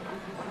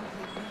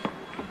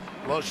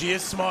 Well, she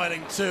is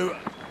smiling too,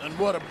 and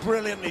what a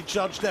brilliantly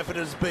judged effort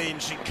has been.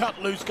 She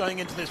cut loose going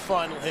into this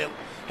final hill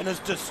and has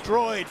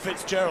destroyed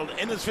Fitzgerald.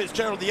 Ines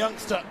Fitzgerald, the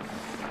youngster,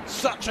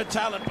 such a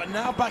talent, but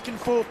now back in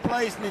 4th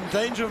place and in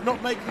danger of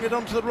not making it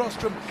onto the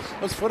rostrum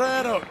as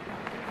Ferrero.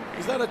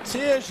 Is that a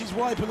tear she's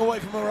wiping away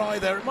from her eye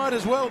there? It might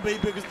as well be,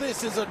 because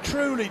this is a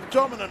truly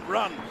dominant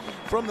run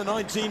from the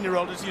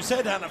 19-year-old. As you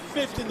said, Hannah,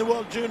 5th in the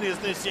World Juniors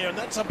this year, and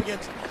that's up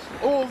against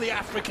all the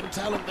African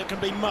talent that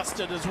can be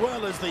mustered, as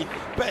well as the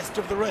best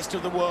of the rest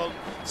of the world.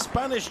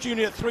 Spanish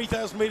junior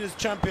 3,000 metres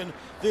champion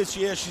this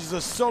year. She's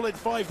a solid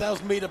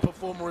 5,000 metre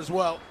performer as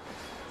well.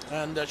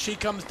 And she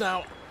comes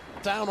now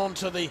down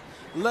onto the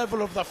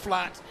level of the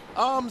flat,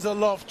 arms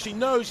aloft. She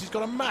knows she's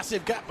got a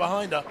massive gap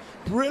behind her.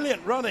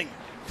 Brilliant running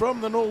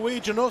from the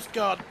Norwegian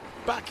Usgaard,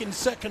 back in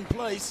 2nd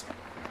place.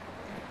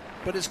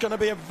 But it's going to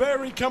be a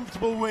very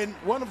comfortable win,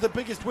 one of the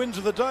biggest wins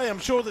of the day. I'm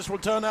sure this will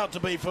turn out to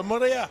be for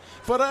Maria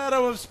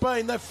Ferrero of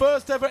Spain, their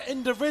first ever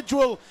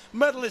individual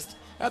medalist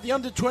at the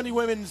Under-20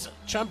 Women's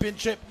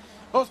Championship.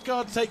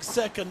 Usgaard takes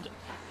 2nd,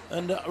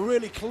 and a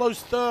really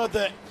close 3rd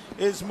there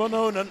is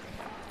Mononen.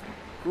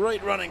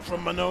 Great running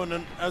from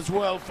Mononen as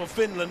well for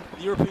Finland,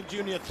 the European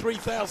Junior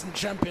 3000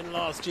 champion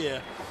last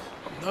year.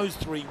 And those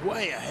three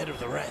way ahead of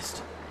the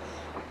rest.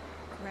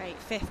 Great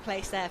 5th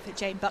place there for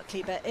Jane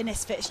Buckley, but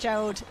Ines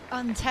Fitzgerald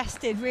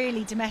untested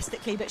really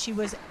domestically, but she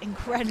was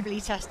incredibly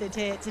tested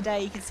here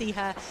today. You can see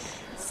her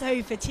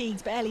so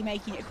fatigued, barely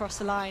making it across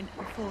the line.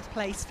 4th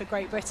place for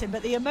Great Britain,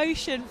 but the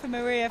emotion for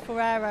Maria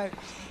Ferrero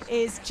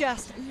is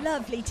just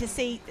lovely to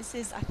see. This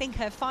is, I think,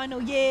 her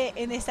final year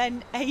in this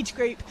age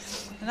group,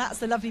 and that's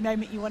the lovely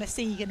moment you want to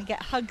see. You're going to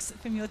get hugs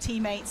from your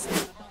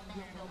teammates.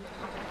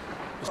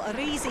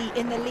 Arizi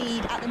in the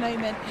lead at the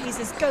moment.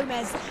 Jesus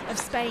Gomez of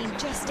Spain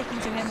just sticking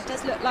to him. It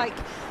does look like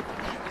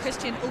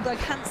Christian Ulberg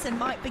Hansen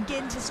might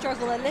begin to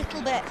struggle a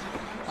little bit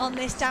on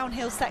this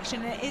downhill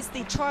section. It is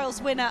the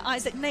trials winner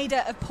Isaac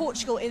Nader of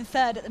Portugal in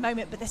 3rd at the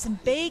moment, but there's some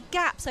big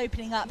gaps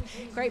opening up.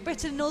 Great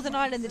Britain and Northern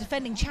Ireland, the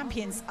defending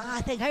champions,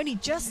 I think only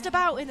just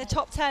about in the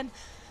top 10.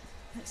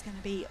 It's going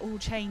to be all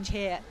change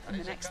here in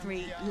the next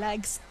 3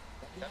 legs.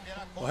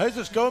 Well,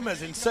 Jesus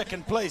Gomez in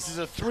second place is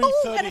a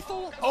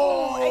 3:30.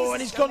 Oh,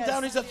 and he's gone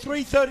down. He's a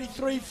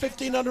 3:33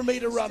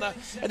 1500-meter runner,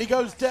 and he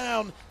goes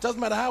down. Doesn't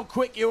matter how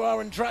quick you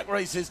are in track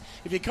races.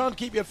 If you can't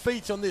keep your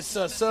feet on this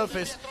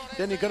surface,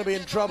 then you're going to be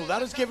in trouble.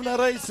 That has given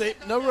Aresi,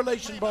 no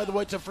relation, by the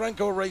way, to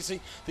Franco Aresi,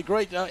 the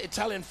great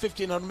Italian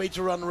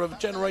 1500-meter runner of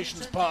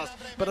generations past.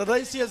 But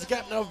Aresi has a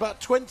gap now of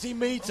about 20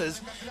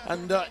 meters,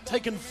 and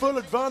taken full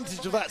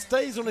advantage of that.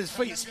 Stays on his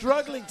feet,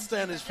 struggling to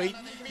stay on his feet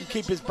and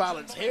keep his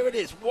balance. Here it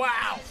is.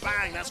 Wow,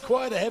 bang, that's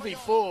quite a heavy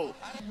fall.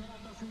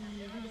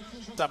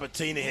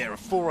 Sabatini here, a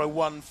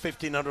 4:01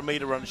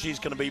 1500-meter run. She's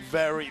going to be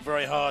very,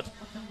 very hard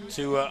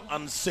to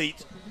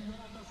unseat.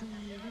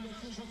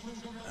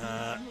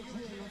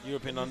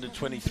 European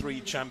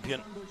under-23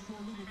 champion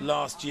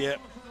last year.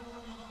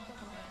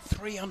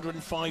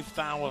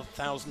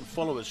 305,000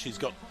 followers she's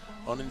got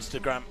on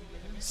Instagram.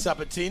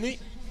 Sabatini,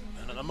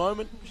 and at the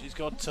moment she's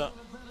got a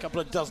couple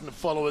of dozen of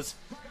followers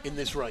in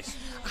this race.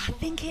 I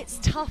think it's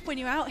tough when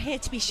you're out here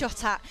to be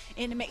shot at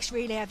in a mixed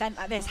relay event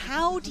like this.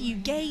 How do you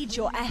gauge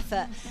your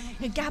effort?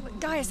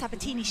 Gaia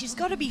Sabatini, she's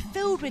got to be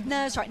filled with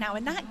nerves right now,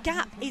 and that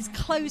gap is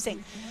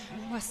closing.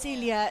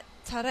 Wasilia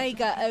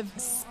Tarrega of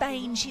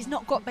Spain, she's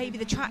not got maybe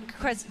the track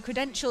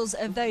credentials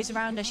of those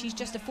around her. She's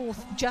just a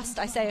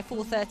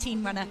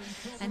 4:13 runner.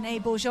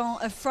 And Bourgeon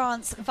of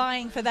France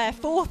vying for their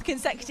 4th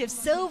consecutive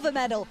silver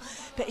medal.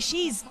 But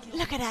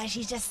look at her,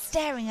 she's just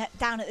staring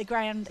down at the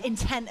ground,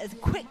 intent, as a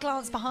quick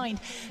glance behind.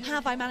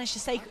 Have I managed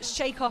to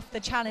shake off the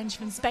challenge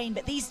from Spain?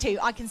 But these two,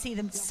 I can see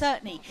them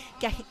certainly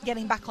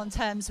getting back on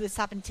terms with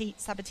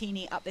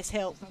Sabatini up this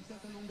hill.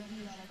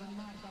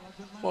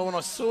 Well, when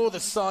I saw the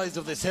size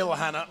of this hill,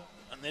 Hannah,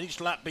 and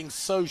each lap being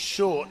so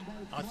short,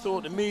 I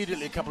thought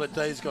immediately a couple of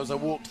days ago as I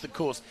walked the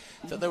course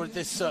that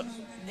this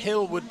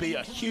hill would be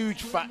a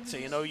huge factor.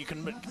 You know, you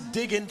can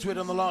dig into it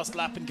on the last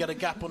lap and get a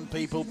gap on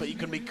people, but you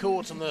can be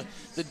caught on the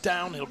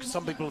downhill because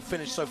some people have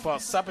finished so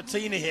fast.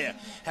 Sabatini here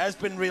has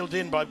been reeled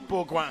in by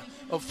Bourgoin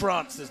of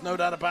France. There's no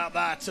doubt about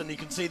that, and you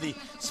can see the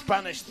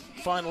Spanish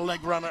final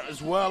leg runner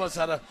as well has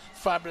had a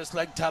fabulous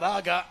leg,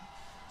 Tarrega.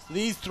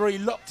 These three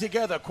locked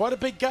together, quite a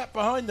big gap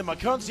behind them. I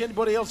can't see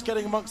anybody else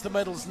getting amongst the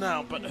medals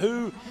now, but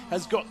who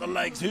has got the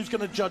legs? Who's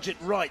going to judge it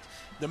right?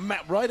 The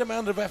right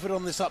amount of effort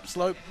on this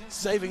upslope,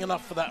 saving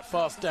enough for that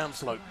fast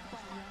downslope.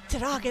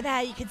 Tarrega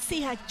there, you could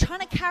see her trying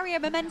to carry her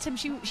momentum.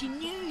 She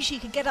knew she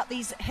could get up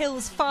these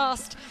hills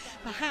fast.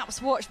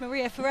 Perhaps watch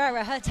Maria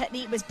Ferreira, her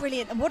technique was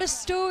brilliant. And what a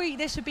story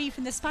this would be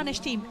from the Spanish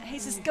team.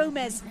 Jesus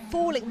Gomez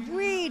falling,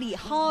 really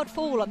hard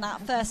fall on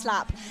that first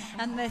lap.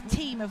 And the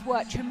team have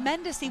worked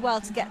tremendously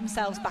well to get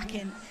themselves back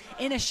in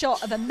a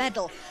shot of a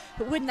medal.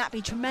 But wouldn't that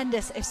be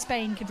tremendous if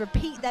Spain could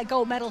repeat their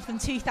gold medal from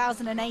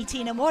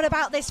 2018? And what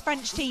about this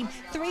French team?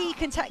 3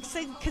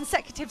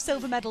 consecutive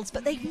silver medals,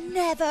 but they've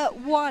never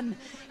won.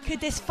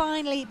 Could this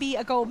finally be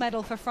a gold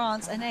medal for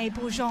France? And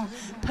Bourgeon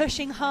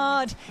pushing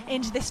hard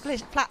into this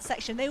flat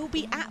section. They will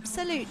be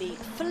absolutely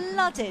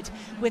flooded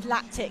with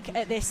lactic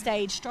at this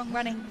stage. Strong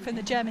running from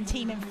the German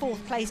team in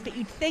 4th place, but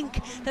you'd think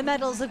the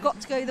medals have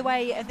got to go the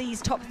way of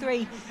these top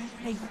 3.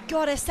 They've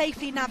got to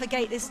safely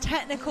navigate this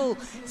technical,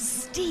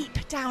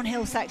 steep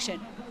downhill section.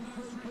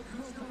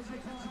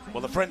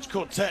 Well, the French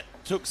quartet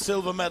took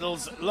silver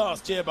medals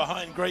last year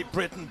behind Great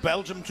Britain.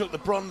 Belgium took the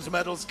bronze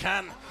medals.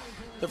 Can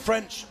the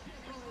French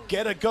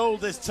get a gold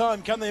this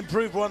time? Can they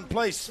improve one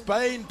place?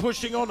 Spain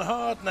pushing on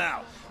hard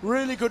now.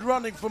 Really good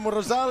running from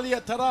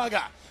Rosalia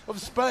Tarrega of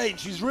Spain.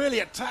 She's really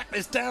attacked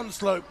this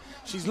downslope.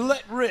 She's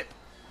let rip.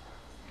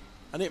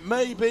 And it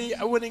may be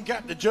a winning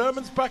gap. The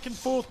Germans back in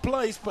 4th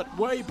place, but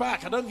way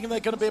back. I don't think they're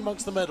going to be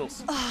amongst the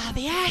medals.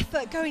 The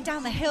effort going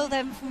down the hill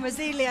then from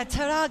Rosalia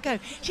Tarrega.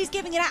 She's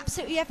giving it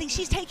absolutely everything.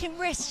 She's taking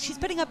risks. She's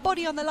putting her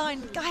body on the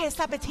line. Gaia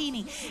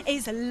Sabatini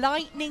is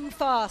lightning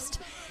fast.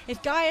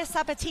 If Gaia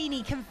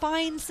Sabatini can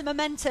find some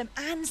momentum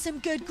and some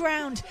good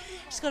ground,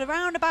 she's got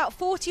around about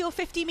 40 or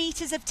 50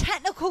 metres of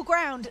technical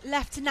ground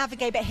left to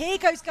navigate. But here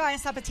goes Gaia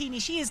Sabatini.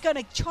 She is going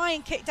to try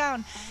and kick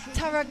down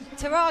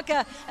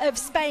Tarrega of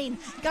Spain.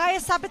 Gaia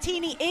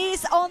Sabatini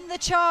is on the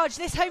charge.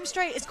 This home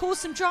straight has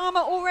caused some drama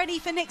already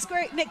for Nick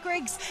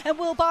Griggs and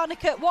Will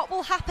Barnicott. What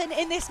will happen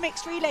in this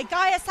mixed relay?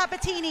 Gaia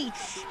Sabatini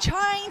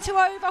trying to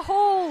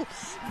overhaul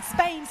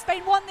Spain.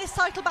 Spain won this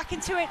title back in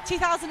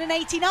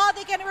 2018. Are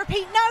they going to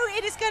repeat? No,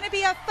 it is going to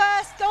be her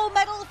first gold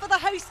medal for the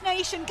host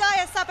nation.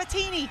 Gaia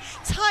Sabatini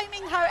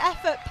timing her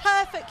effort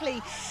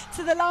perfectly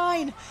to the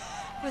line.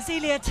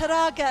 Rosalia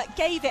Tarrega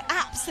gave it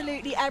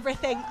absolutely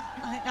everything.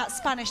 I think that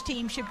Spanish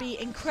team should be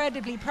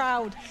incredibly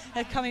proud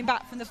of coming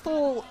back from the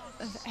fall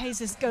of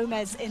Jesus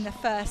Gomez in the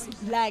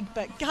first leg,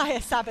 but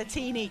Gaia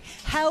Sabatini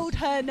held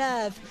her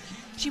nerve.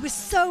 She was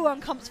so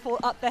uncomfortable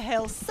up the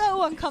hill,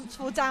 so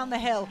uncomfortable down the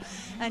hill,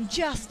 and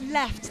just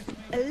left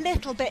a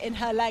little bit in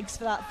her legs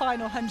for that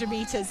final 100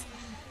 metres.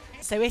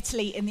 So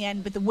Italy in the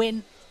end with the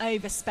win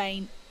over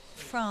Spain.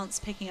 France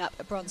picking up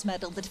a bronze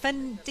medal. The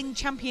defending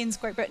champions,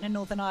 Great Britain and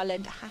Northern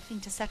Ireland, having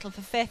to settle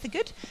for 5th. A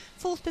good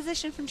 4th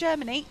position from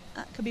Germany.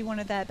 That could be one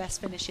of their best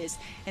finishes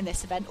in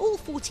this event. All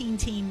 14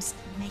 teams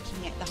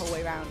making it the whole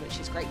way around, which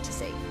is great to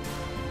see.